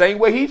 yo, the same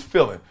way he's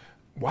feeling.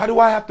 Why do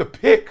I have to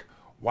pick?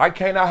 Why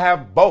can't I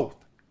have both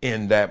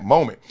in that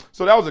moment?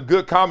 So that was a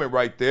good comment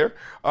right there.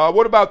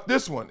 What about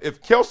this one?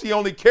 If Kelce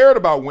only cared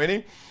about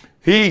winning,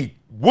 he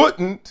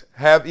wouldn't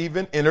have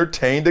even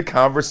entertained the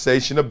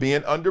conversation of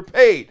being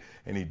underpaid.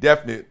 And he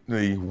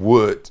definitely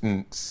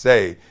wouldn't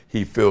say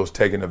he feels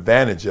taken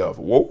advantage of.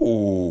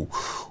 Whoa,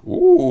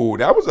 ooh,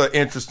 that was an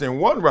interesting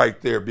one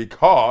right there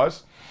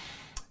because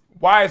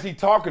why is he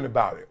talking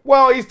about it?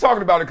 Well, he's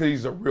talking about it because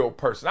he's a real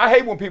person. I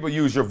hate when people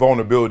use your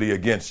vulnerability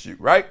against you,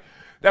 right?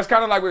 That's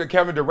kind of like with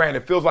Kevin Durant.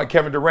 It feels like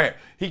Kevin Durant.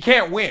 He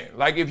can't win.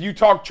 Like if you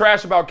talk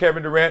trash about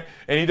Kevin Durant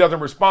and he doesn't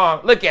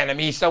respond, look at him.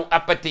 He's so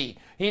uppity.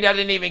 He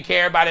doesn't even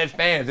care about his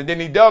fans. And then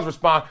he does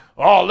respond,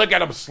 oh, look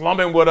at him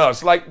slumming with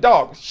us. Like,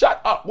 dog,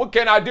 shut up. What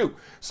can I do?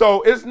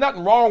 So it's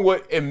nothing wrong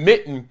with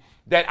admitting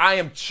that I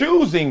am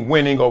choosing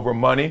winning over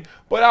money,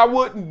 but I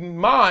wouldn't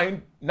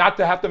mind not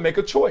to have to make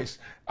a choice.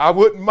 I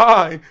wouldn't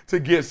mind to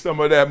get some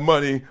of that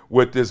money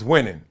with this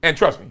winning. And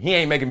trust me, he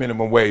ain't making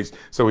minimum wage,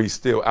 so he's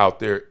still out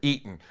there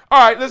eating.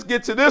 All right, let's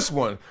get to this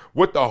one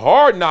with the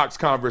Hard Knocks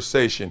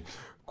conversation.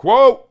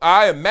 Quote,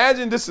 I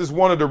imagine this is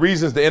one of the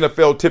reasons the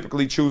NFL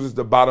typically chooses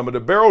the bottom of the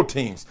barrel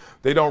teams.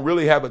 They don't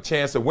really have a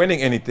chance of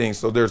winning anything,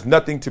 so there's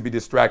nothing to be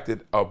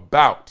distracted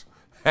about.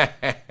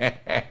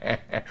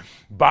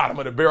 Bottom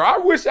of the barrel. I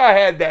wish I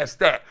had that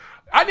stat.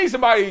 I need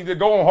somebody to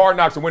go on Hard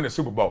Knocks and win the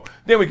Super Bowl.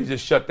 Then we can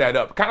just shut that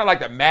up. Kind of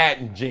like the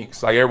Madden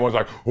jinx. Like everyone's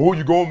like, oh,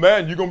 you going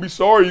Madden, you're going to be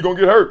sorry, you're going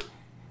to get hurt.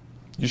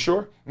 You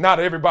sure? Not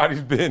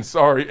everybody's been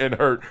sorry and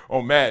hurt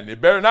on Madden.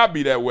 It better not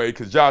be that way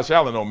because Josh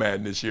Allen on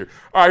Madden this year.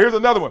 All right, here's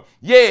another one.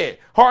 Yeah,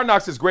 Hard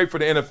Knocks is great for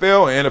the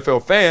NFL and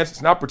NFL fans.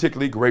 It's not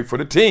particularly great for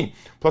the team.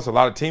 Plus, a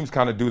lot of teams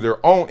kind of do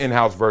their own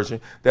in-house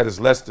version that is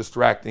less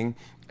distracting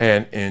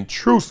and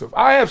intrusive.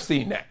 I have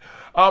seen that.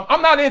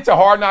 I'm not into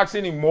Hard Knocks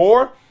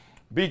anymore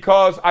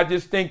because I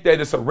just think that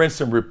it's a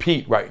rinse and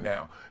repeat right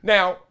now.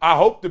 Now, I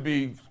hope to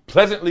be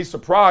pleasantly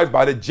surprised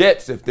by the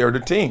Jets if they're the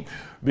team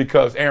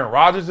because Aaron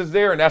Rodgers is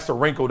there, and that's a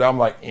wrinkle that I'm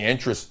like,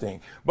 interesting.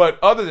 But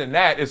other than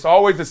that, it's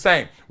always the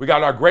same. We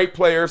got our great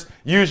players.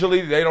 Usually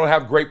they don't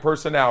have great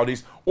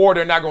personalities or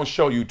they're not going to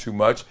show you too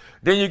much.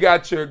 Then you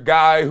got your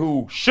guy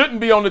who shouldn't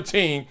be on the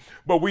team,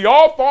 but we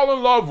all fall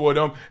in love with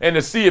him and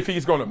to see if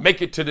he's going to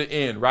make it to the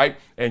end, right?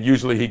 And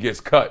usually he gets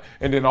cut,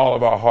 and then all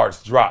of our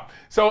hearts drop.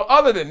 So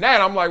other than that,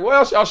 I'm like,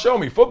 well, y'all show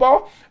me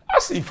football? I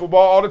see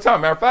football all the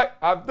time. Matter of fact,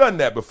 I've done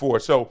that before.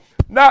 So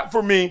not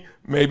for me,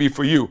 maybe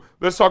for you.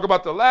 Let's talk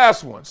about the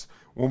last ones.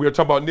 When we were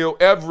talking about Neil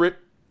Everett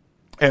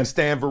and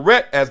Stan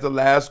Verrett as the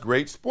last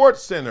great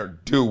Sports Center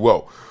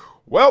duo.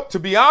 Well, to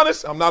be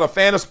honest, I'm not a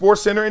fan of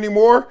Sports Center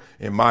anymore.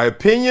 In my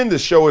opinion, the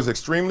show is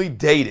extremely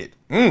dated.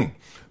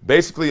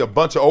 Basically, a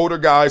bunch of older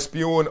guys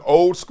spewing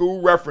old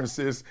school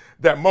references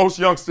that most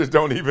youngsters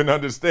don't even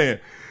understand.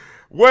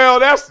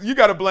 Well, you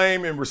got to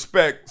blame and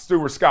respect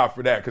Stuart Scott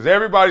for that, because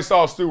everybody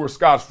saw Stuart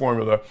Scott's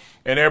formula,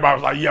 and everybody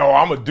was like, yo,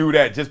 I'm going to do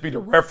that, just be the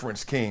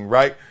reference king,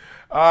 right?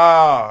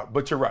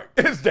 But you're right.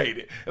 It's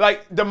dated.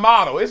 Like the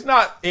model, it's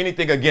not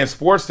anything against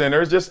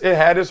SportsCenter. It's just it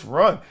had its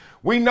run.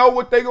 We know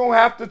what they're going to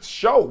have to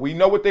show. We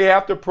know what they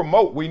have to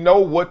promote. We know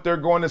what they're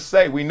going to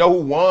say. We know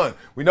who won.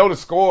 We know the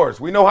scores.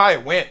 We know how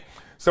it went.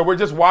 So we're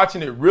just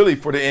watching it really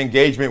for the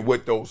engagement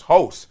with those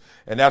hosts.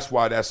 And that's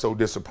why that's so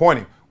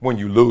disappointing when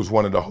you lose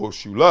one of the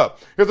hosts you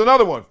love. Here's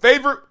another one.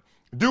 Favorite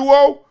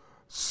duo,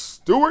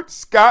 Stuart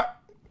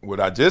Scott, what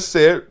I just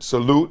said,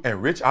 Salute,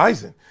 and Rich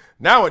Eisen.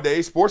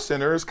 Nowadays,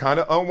 SportsCenter is kind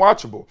of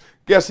unwatchable.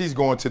 Guess he's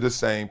going to the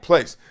same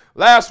place.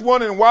 Last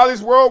one in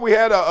Wiley's World, we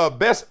had a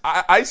best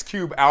Ice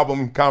Cube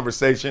album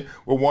conversation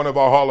with one of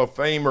our Hall of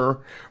Famer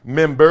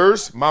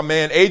members, my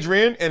man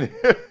Adrian. And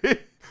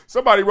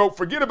somebody wrote,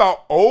 forget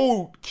about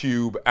old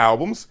Cube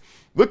albums.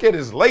 Look at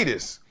his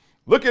latest.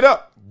 Look it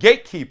up.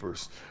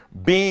 Gatekeepers,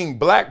 Being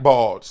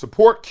Blackballed,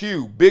 Support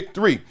Cube, Big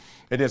 3.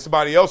 And then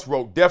somebody else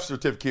wrote Death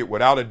Certificate,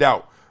 without a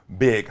doubt,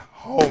 Big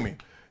Homie.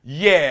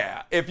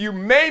 Yeah, if you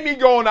made me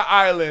go on the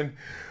island,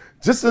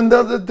 just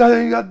another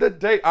day of the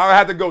day, I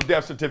had to go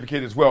Death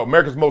Certificate as well.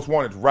 America's Most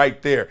Wanted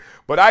right there.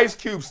 But Ice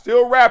Cube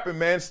still rapping,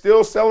 man,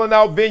 still selling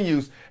out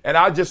venues. And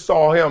I just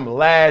saw him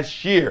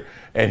last year,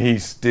 and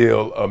he's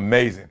still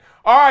amazing.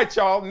 All right,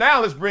 y'all,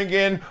 now let's bring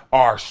in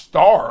our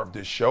star of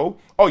this show.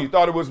 Oh, you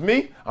thought it was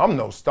me? I'm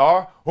no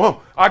star.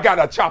 Well, I got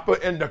a chopper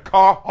in the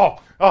car.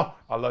 Oh,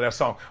 I love that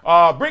song.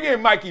 Bring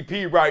in Mikey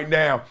P right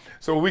now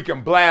so we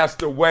can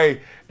blast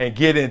away and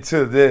get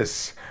into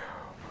this.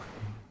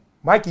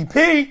 Mikey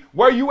P,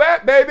 where you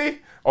at, baby?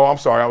 Oh, I'm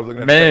sorry. I was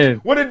looking at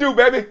man. What it do,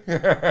 baby?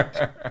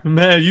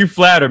 Man, you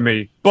flatter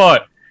me.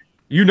 But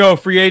you know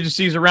free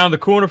agency is around the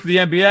corner for the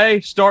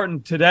NBA,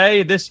 starting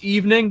today, this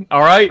evening.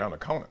 All right? Around the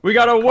corner. We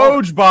got a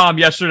Woj bomb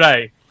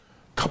yesterday.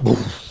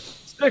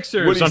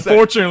 Sixers,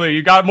 unfortunately,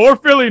 you got more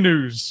Philly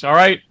news. All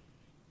right?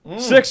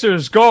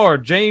 Sixers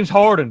guard James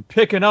Harden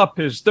picking up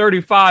his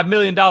 $35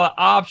 million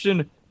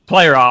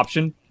player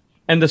option,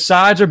 and the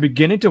sides are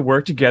beginning to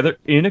work together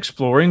in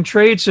exploring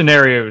trade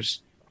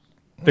scenarios.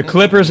 The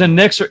Clippers and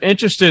Knicks are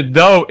interested,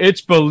 though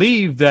it's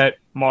believed that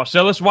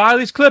Marcellus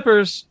Wiley's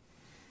Clippers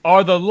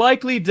are the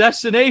likely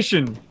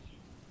destination.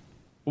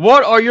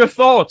 What are your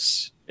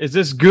thoughts? Is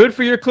this good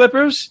for your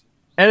Clippers?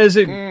 And is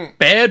it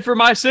bad for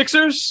my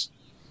Sixers?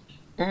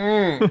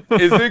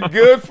 Is it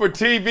good for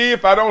TV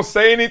if I don't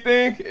say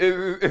anything?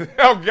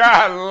 Oh,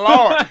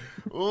 God,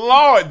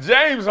 Lord,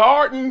 James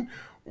Harden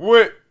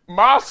with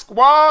my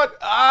squad?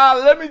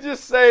 Let me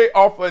just say,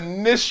 off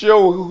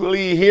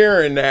initially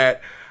hearing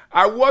that,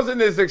 I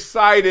wasn't as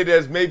excited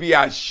as maybe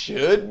I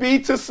should be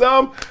to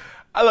some.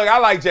 Look, I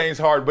like James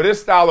Harden, but his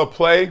style of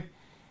play,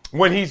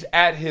 when he's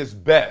at his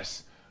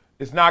best,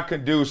 it's not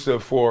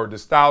conducive for the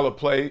style of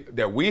play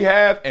that we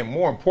have, and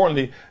more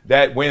importantly,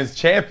 that wins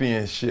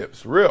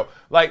championships. Real.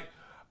 Like,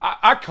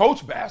 I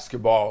coach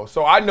basketball,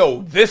 so I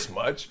know this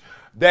much,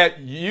 that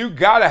you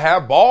got to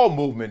have ball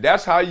movement.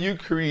 That's how you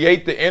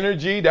create the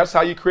energy. That's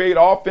how you create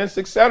offense,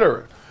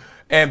 etc.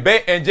 And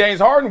James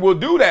Harden will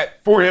do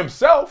that for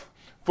himself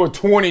for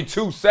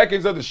 22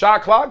 seconds of the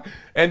shot clock,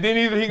 and then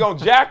either he going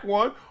to jack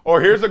one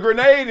or here's a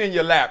grenade in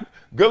your lap.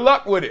 Good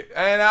luck with it.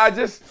 And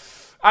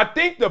I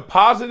think the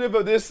positive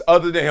of this,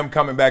 other than him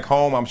coming back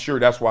home, I'm sure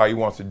that's why he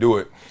wants to do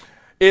it,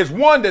 is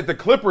one, that the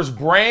Clippers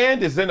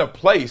brand is in a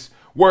place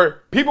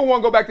where people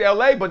want to go back to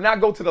LA but not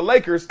go to the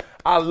Lakers.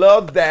 I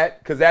love that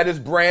because that is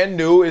brand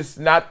new. It's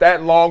not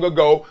that long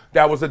ago.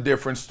 That was a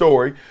different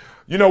story.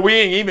 You know, we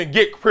ain't even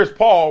get Chris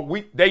Paul.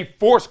 They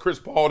forced Chris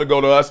Paul to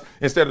go to us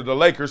instead of the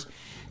Lakers.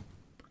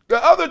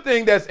 The other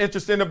thing that's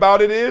interesting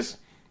about it is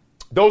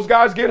those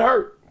guys get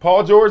hurt.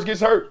 Paul George gets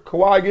hurt.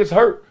 Kawhi gets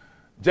hurt.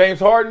 James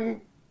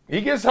Harden,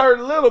 he gets hurt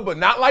a little, but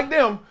not like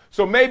them.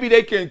 So maybe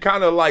they can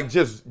kind of like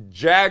just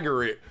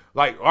jagger it.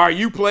 Like, all right,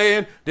 you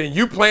playing, then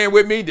you playing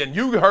with me, then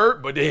you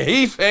hurt, but then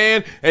he's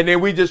playing, and then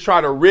we just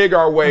try to rig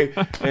our way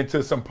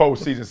into some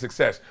postseason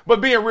success. But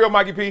being real,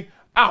 Mikey P,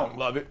 I don't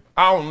love it.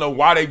 I don't know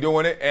why they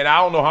doing it, and I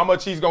don't know how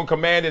much he's going to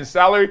command in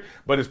salary,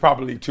 but it's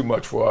probably too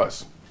much for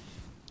us.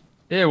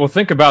 Yeah, well,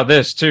 think about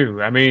this,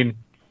 too. I mean,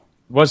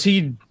 was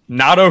he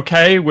not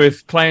okay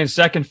with playing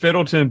second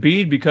fiddle to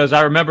Embiid? Because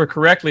I remember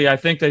correctly, I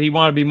think that he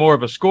wanted to be more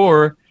of a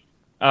scorer,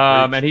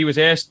 and he was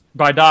asked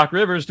by Doc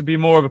Rivers to be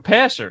more of a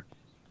passer.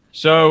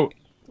 So,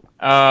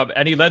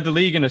 and he led the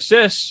league in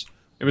assists.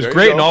 It was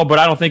great and all, but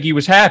I don't think he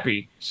was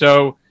happy.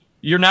 So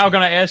you're now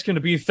going to ask him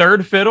to be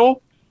third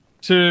fiddle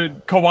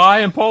to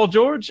Kawhi and Paul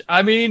George?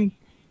 I mean,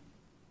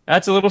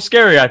 that's a little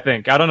scary, I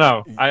think. I don't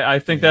know. I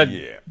think that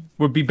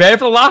would be bad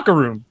for the locker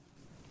room.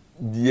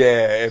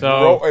 Yeah,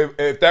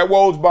 if that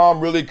Woj bomb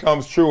really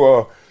comes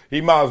true,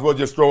 he might as well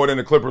just throw it in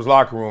the Clippers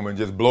locker room and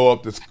just blow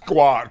up the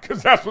squad,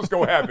 because that's what's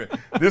going to happen.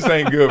 This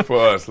ain't good for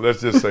us.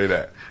 Let's just say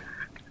that.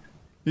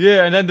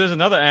 Yeah, and then there's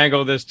another angle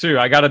of this too.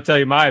 I got to tell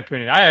you my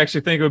opinion. I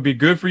actually think it would be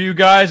good for you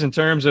guys in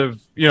terms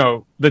of,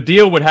 the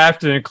deal would have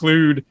to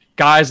include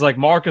guys like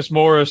Marcus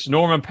Morris,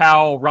 Norman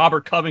Powell,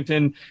 Robert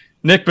Covington,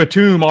 Nick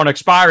Batum on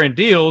expiring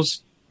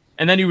deals,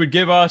 and then you would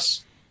give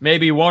us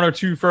maybe 1 or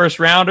 2 first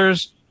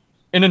rounders.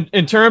 And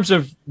in terms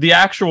of the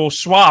actual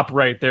swap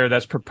right there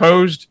that's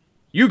proposed,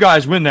 you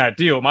guys win that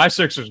deal. My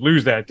Sixers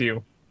lose that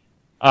deal.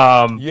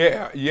 And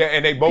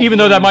they both, even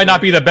though that might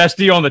not be the best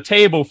deal on the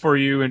table for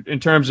you in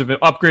terms of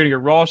upgrading your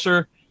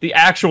roster, the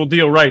actual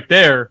deal right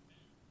there,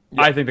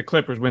 I think the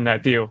Clippers win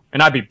that deal,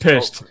 and I'd be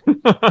pissed.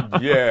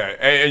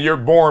 And you're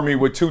boring me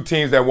with 2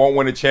 teams that won't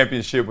win a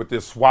championship with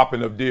this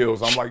swapping of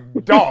deals. I'm like,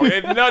 dog,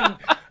 it's nothing.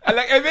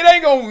 Like, if it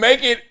ain't gonna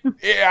make it,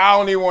 I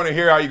don't even want to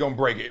hear how you're gonna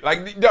break it.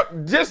 Like,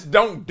 just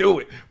don't do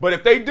it. But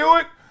if they do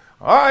it,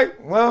 all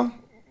right, well,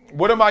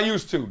 what am I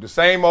used to? The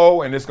same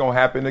old, and it's gonna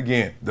happen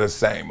again. The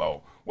same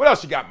old. What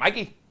else you got,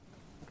 Mikey?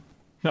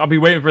 I'll be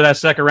waiting for that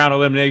second round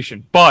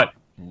elimination. But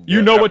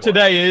you know what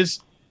today is.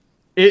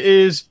 It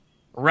is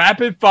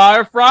Rapid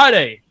Fire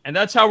Friday. And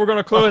that's how we're going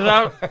to close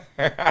out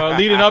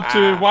leading up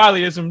to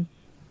Wileyism.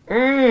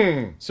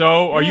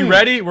 So are you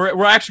ready?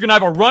 We're actually going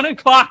to have a running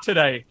clock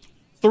today.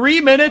 3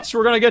 minutes.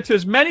 We're going to get to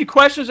as many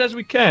questions as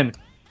we can.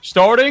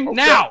 Starting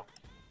now.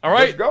 All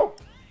right? Let's go.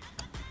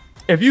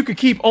 If you could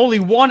keep only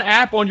one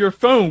app on your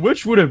phone,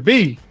 which would it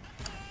be?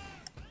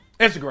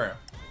 Instagram.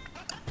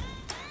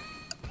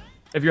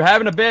 If you're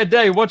having a bad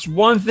day, what's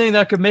one thing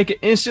that could make it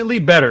instantly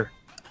better?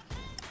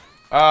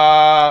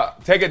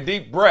 Take a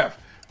deep breath.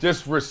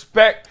 Just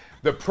respect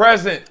the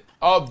present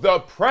of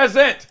the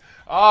present.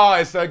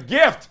 It's a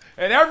gift.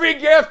 And every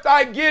gift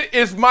I get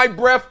is my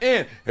breath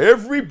in.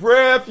 Every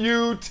breath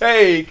you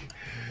take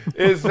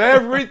is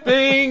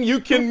everything you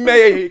can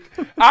make.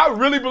 I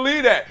really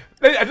believe that.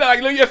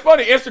 It's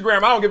funny, Instagram,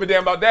 I don't give a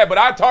damn about that, but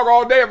I talk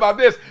all day about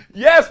this.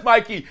 Yes,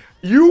 Mikey,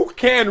 you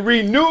can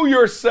renew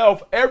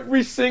yourself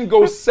every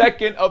single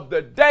second of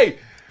the day.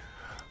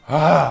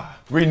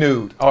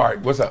 Renewed. All right,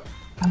 what's up?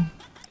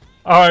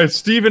 All right,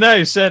 Stephen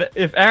A. said,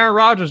 if Aaron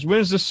Rodgers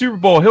wins the Super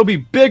Bowl, he'll be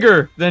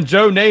bigger than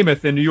Joe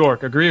Namath in New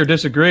York. Agree or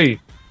disagree?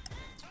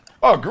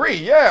 Agree,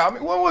 yeah. I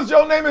mean, when was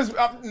Joe Namath?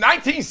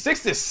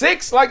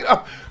 1966? Like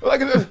they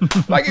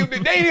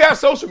didn't have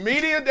social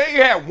media. They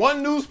had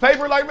one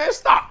newspaper. Like, man,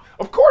 stop.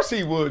 Of course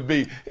he would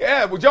be.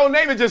 Yeah, well, Joe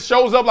Namath just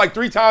shows up like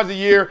 3 times a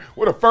year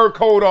with a fur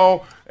coat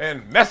on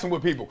and messing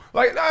with people.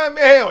 Like, man,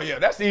 hell yeah,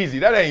 that's easy.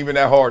 That ain't even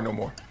that hard no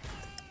more.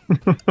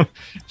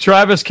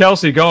 Travis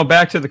Kelce, going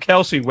back to the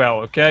Kelce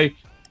well, okay?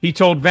 He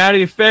told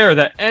Vanity Fair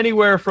that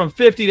anywhere from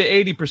 50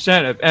 to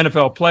 80% of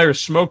NFL players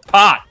smoke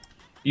pot.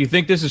 Do you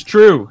think this is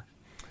true?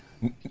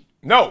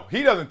 No,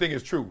 he doesn't think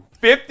it's true.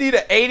 50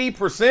 to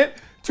 80%?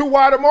 Too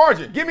wide a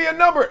margin. Give me a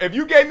number. If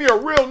you gave me a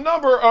real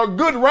number, a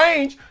good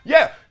range,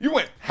 yeah, you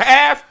went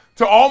half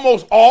to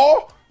almost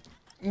all.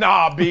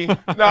 Nah, B.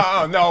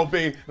 No,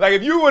 B. Like,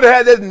 if you would have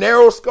had this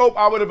narrow scope,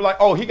 I would have been like,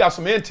 oh, he got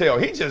some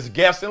intel. He just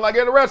guessing like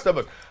the rest of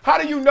us. How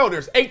do you know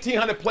there's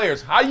 1,800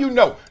 players? How do you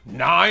know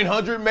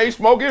 900 may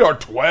smoke it or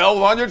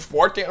 1,200,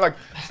 14? Like,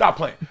 stop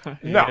playing.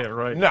 No, yeah,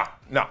 right.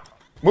 No.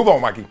 Move on,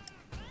 Mikey.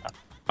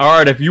 All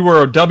right, if you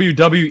were a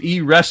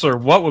WWE wrestler,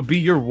 what would be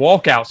your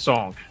walkout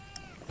song?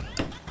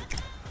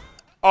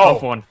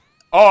 Tough one.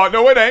 Oh,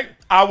 no, it ain't.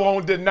 I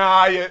won't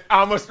deny it.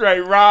 I'm a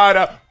straight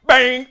rider.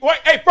 Bang. Wait,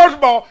 hey, first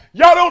of all,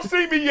 y'all don't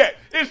see me yet.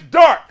 It's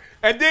dark.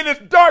 And then it's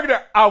dark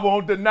there. I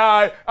won't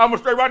deny. I'm a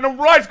straight rider. Them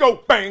lights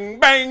go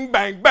bang, bang,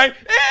 bang, bang.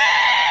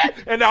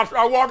 And I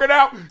start walking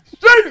out.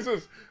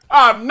 Jesus.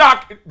 I'm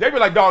not. They be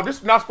like, dog, this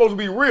is not supposed to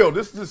be real.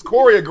 This is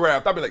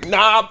choreographed. I'd be like,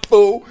 nah,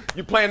 fool.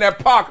 You playing that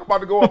Pac. I'm about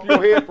to go up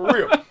your head for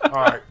real. All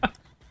right.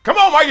 Come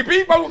on, Mikey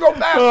P. We'll go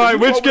faster. All right,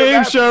 which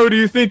game show do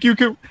you think you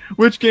could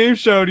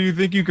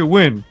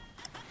win?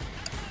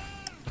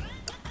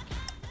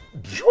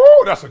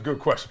 Oh, that's a good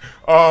question.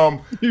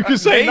 You can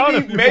say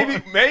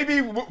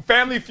maybe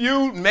Family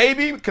Feud,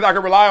 maybe, because I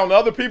can rely on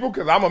other people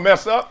because I'm a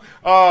mess up.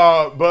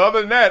 But other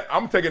than that,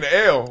 I'm taking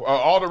the L.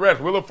 All the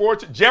rest, Wheel of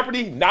Fortune,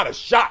 Jeopardy, not a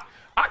shot.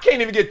 I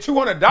can't even get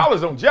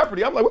 $200 on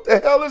Jeopardy. I'm like, what the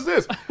hell is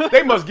this?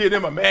 They must give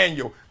them a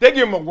manual. They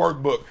give them a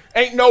workbook.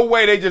 Ain't no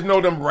way they just know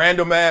them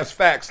random ass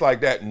facts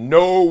like that.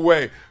 No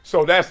way.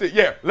 So that's it.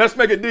 Yeah, let's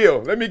make a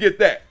deal. Let me get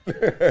that.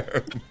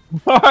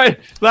 All right,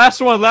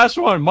 last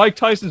one. Mike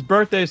Tyson's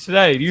birthday is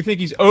today. Do you think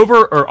he's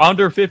over or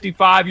under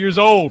 55 years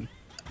old?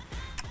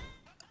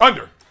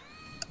 Under.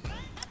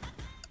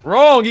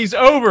 Wrong. He's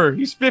over.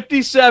 He's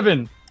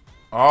 57.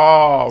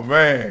 Oh,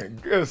 man.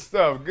 Good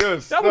stuff.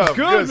 That was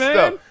good,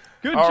 man. Stuff.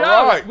 Good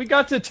job. Right. We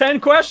got to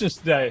 10 questions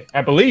today,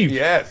 I believe.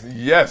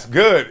 Yes,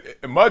 good.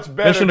 Much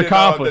better than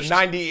the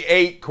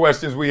 98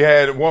 questions we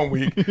had in 1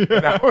 week.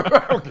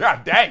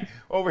 God dang.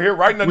 Over here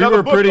writing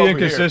another book. We were pretty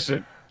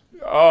inconsistent.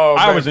 Here. Oh,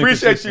 man. I was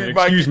appreciate you,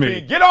 Mikey Excuse P. me.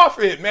 Get off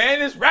it,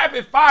 man. It's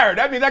rapid fire.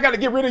 That means I got to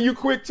get rid of you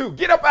quick, too.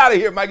 Get up out of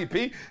here, Mikey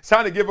P. It's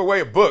time to give away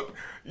a book.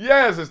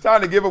 Yes, it's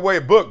time to give away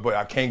a book, but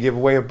I can't give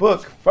away a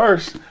book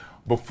first.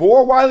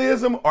 Before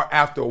Wileyism or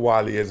after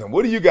Wileyism?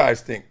 What do you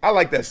guys think? I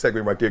like that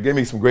segment right there. Give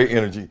me some great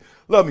energy.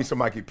 Love me some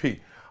Mikey P.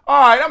 All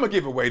right, I'm going to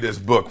give away this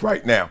book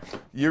right now.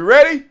 You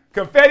ready?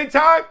 Confetti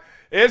time?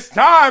 It's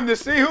time to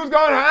see who's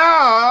going to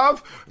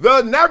have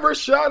the Never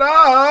Shut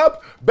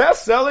Up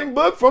best-selling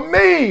book from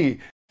me.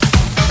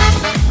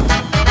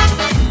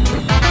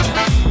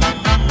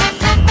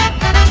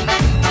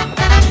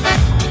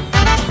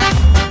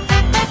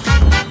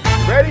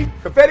 Ready?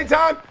 Confetti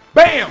time?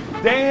 Bam!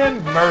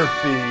 Dan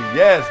Murphy.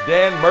 Yes,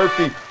 Dan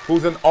Murphy,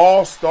 who's an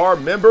all-star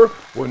member,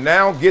 will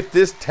now get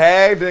this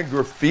tagged and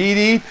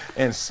graffitied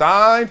and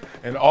signed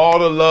and all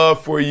the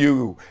love for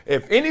you.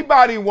 If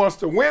anybody wants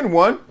to win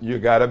one, you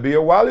got to be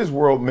a Wiley's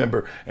World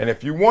member. And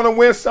if you want to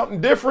win something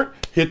different,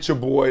 hit your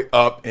boy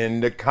up in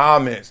the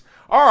comments.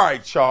 All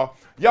right, y'all.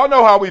 Y'all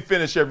know how we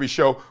finish every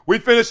show. We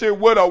finish it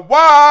with a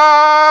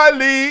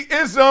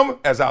Wileyism.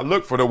 As I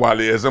look for the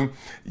Wileyism,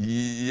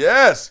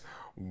 yes,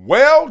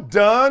 well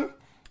done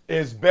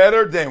is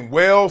better than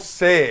well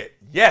said.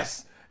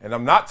 Yes. And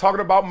I'm not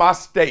talking about my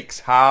steaks,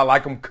 how I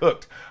like them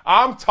cooked.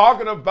 I'm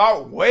talking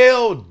about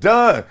well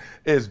done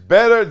is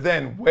better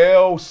than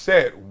well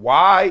said.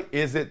 Why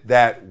is it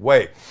that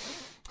way?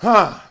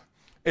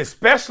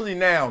 Especially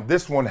now,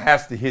 this one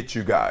has to hit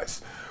you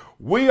guys.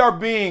 We are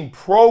being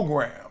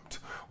programmed.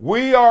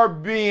 We are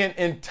being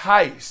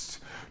enticed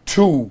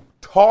to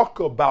talk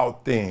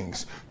about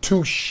things,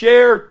 to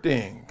share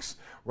things,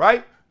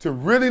 right? To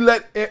really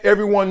let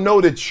everyone know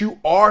that you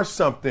are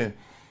something.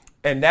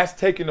 And that's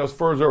taking us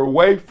further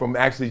away from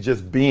actually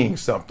just being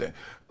something.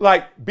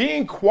 Like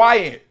being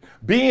quiet,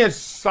 being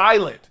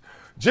silent,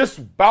 just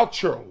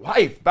about your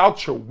life,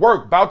 about your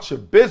work, about your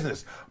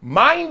business.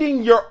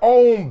 Minding your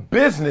own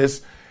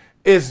business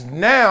is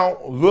now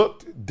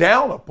looked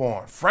down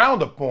upon,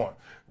 frowned upon,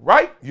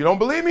 right? You don't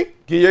believe me?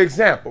 Give you an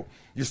example.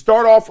 You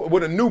start off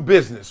with a new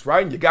business,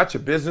 right? And you got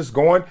your business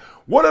going.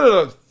 What are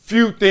the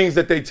few things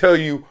that they tell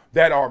you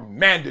that are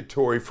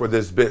mandatory for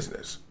this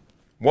business?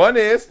 One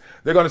is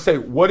they're going to say,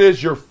 what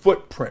is your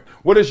footprint?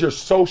 What is your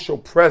social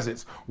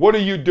presence? What are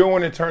you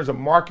doing in terms of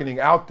marketing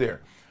out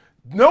there?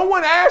 No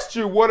one asked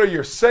you, what are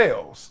your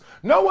sales?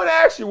 No one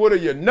asked you, what are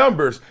your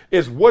numbers?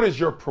 It's what is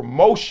your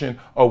promotion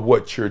of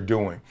what you're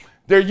doing?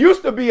 There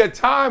used to be a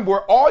time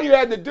where all you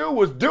had to do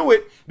was do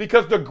it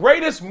because the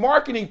greatest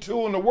marketing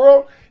tool in the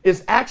world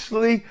is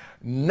actually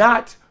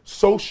not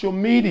social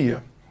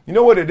media. You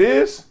know what it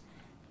is?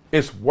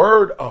 It's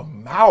word of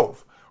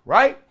mouth,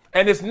 right?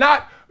 And it's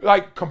not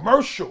like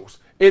commercials.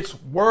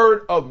 It's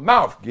word of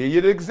mouth. Give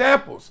you the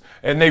examples.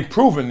 And they've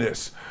proven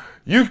this.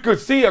 You could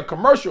see a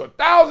commercial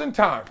 1,000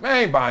 times. Man, I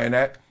ain't buying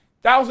that.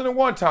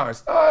 1,001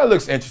 times. Oh, it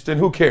looks interesting.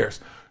 Who cares?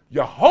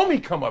 Your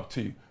homie come up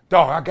to you.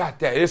 Dog, I got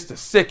that. It's the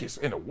sickest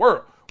in the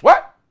world.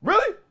 What?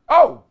 Really?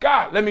 Oh,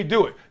 God, let me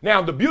do it.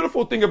 Now, the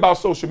beautiful thing about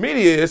social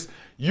media is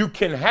you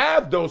can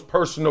have those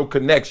personal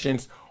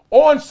connections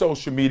on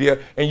social media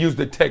and use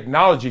the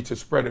technology to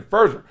spread it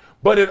further.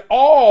 But it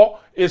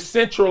all is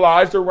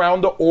centralized around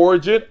the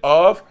origin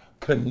of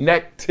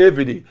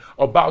connectivity,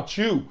 about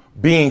you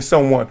being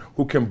someone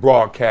who can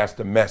broadcast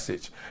a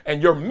message.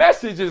 And your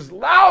message is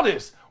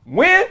loudest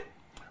when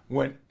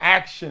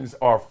actions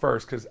are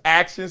first, because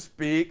actions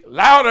speak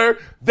louder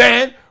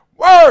than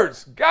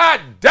words.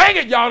 God dang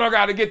it, y'all don't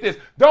got to get this.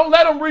 Don't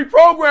let them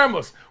reprogram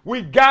us.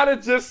 We got to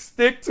just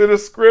stick to the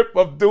script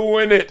of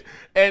doing it.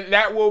 And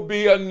that will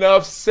be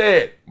enough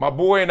said. My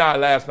boy and I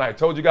last night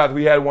told you guys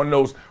we had one of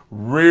those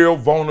real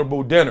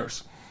vulnerable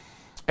dinners.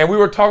 And we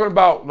were talking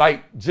about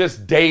like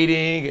just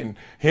dating and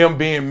him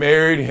being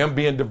married, him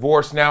being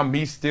divorced now,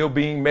 me still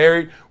being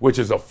married, which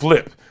is a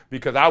flip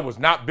because I was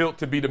not built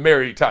to be the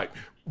married type.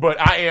 But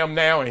I am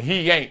now and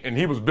he ain't, and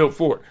he was built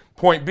for it.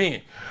 Point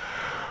being,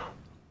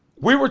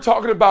 we were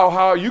talking about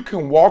how you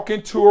can walk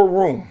into a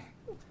room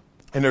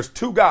and there's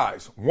two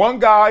guys. One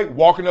guy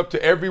walking up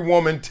to every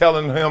woman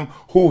telling him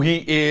who he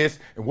is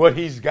and what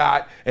he's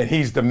got and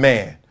he's the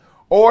man.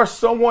 Or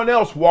someone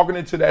else walking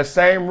into that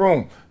same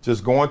room,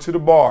 just going to the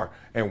bar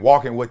and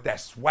walking with that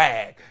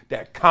swag,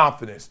 that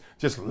confidence,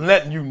 just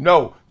letting you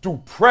know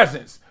through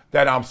presence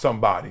that I'm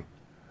somebody.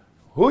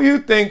 Who you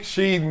think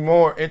she's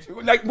more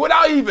into? Like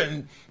without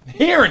even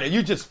hearing it,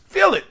 you just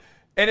feel it.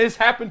 And it's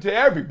happened to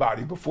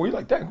everybody before. You're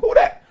like, dang, who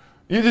that?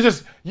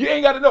 You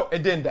ain't got to know.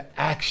 And then the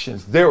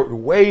actions, the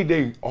way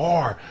they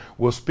are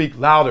will speak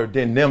louder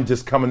than them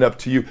just coming up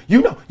to you.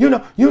 You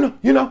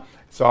know.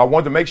 So I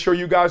wanted to make sure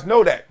you guys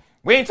know that.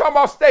 We ain't talking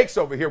about stakes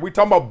over here. We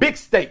talking about big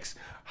stakes,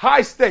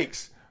 high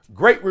stakes,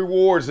 great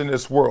rewards in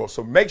this world.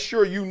 So make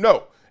sure you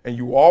know, and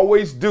you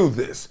always do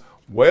this.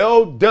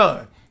 Well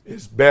done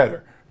is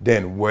better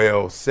than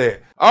well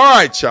said. All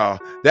right, y'all.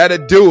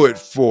 That'll do it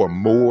for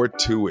More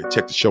To It.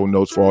 Check the show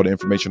notes for all the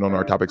information on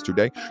our topics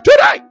today.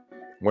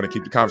 Want to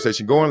keep the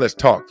conversation going? Let's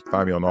talk.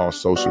 Find me on all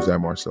socials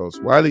at Marcellus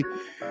Wiley.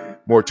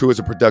 More To It is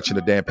a production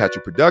of Dan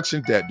Patrick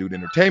Productions, That Dude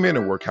Entertainment,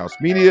 and Workhouse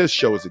Media. The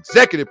show is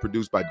executive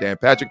produced by Dan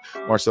Patrick,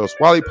 Marcellus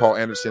Wiley, Paul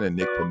Anderson, and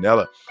Nick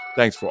Pinella.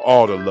 Thanks for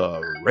all the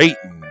love, ratings,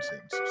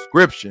 and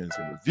subscriptions,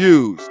 and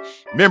reviews,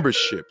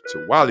 membership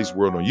to Wiley's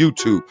World on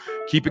YouTube.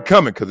 Keep it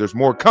coming because there's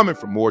more coming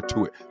from More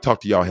To It. Talk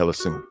to y'all hella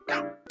soon.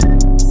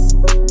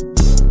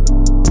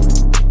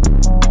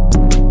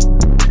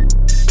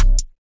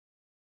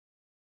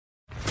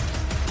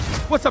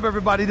 What's up,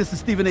 everybody? This is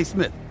Stephen A.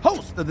 Smith,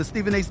 host of the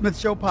Stephen A. Smith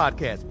Show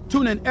podcast.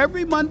 Tune in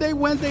every Monday,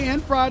 Wednesday,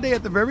 and Friday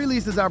at the very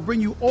least as I bring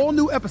you all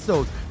new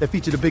episodes that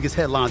feature the biggest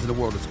headlines in the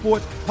world of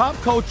sports, pop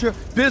culture,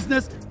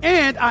 business,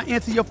 and I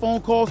answer your phone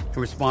calls and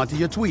respond to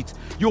your tweets.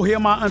 You'll hear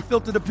my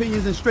unfiltered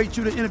opinions and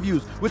straight-shooter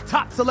interviews with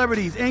top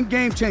celebrities and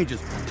game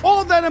changers. All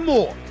of that and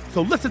more.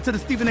 So listen to the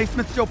Stephen A.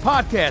 Smith Show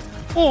podcast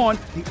on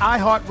the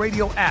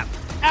iHeartRadio app,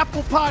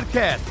 Apple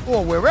Podcasts,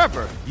 or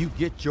wherever you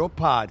get your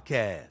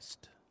podcast.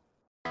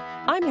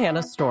 I'm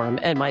Hannah Storm,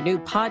 and my new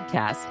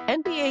podcast,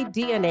 NBA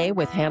DNA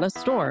with Hannah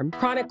Storm,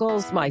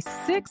 chronicles my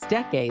 6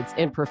 decades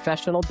in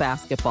professional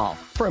basketball.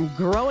 From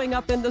growing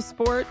up in the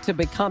sport to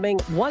becoming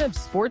one of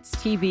sports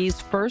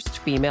TV's first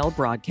female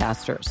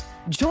broadcasters.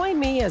 Join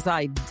me as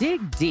I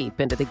dig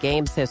deep into the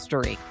game's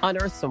history,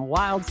 unearth some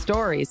wild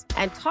stories,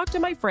 and talk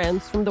to my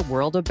friends from the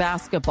world of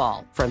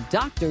basketball, from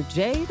Dr.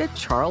 J to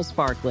Charles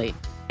Barkley.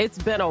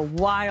 It's been a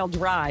wild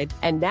ride,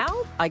 and now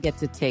I get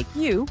to take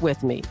you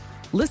with me.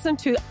 Listen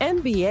to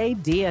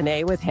NBA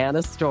DNA with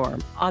Hannah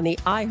Storm on the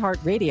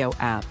iHeartRadio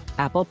app,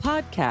 Apple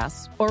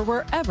Podcasts, or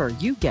wherever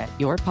you get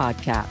your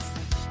podcasts.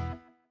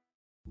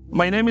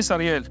 My name is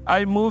Ariel.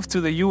 I moved to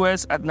the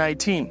U.S. at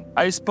 19.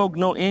 I spoke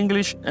no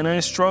English and I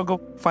struggled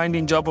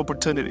finding job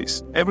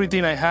opportunities.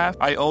 Everything I have,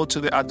 I owe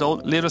to the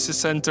Adult Literacy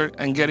Center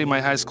and getting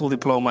my high school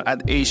diploma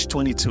at age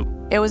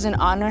 22. It was an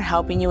honor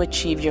helping you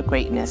achieve your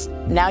greatness.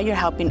 Now you're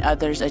helping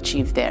others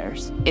achieve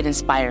theirs. It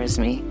inspires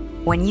me.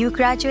 When you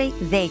graduate,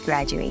 they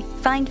graduate.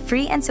 Find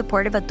free and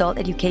supportive adult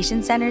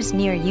education centers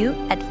near you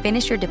at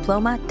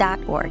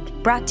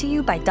finishyourdiploma.org. Brought to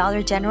you by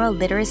Dollar General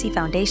Literacy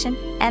Foundation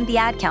and the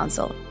Ad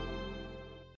Council.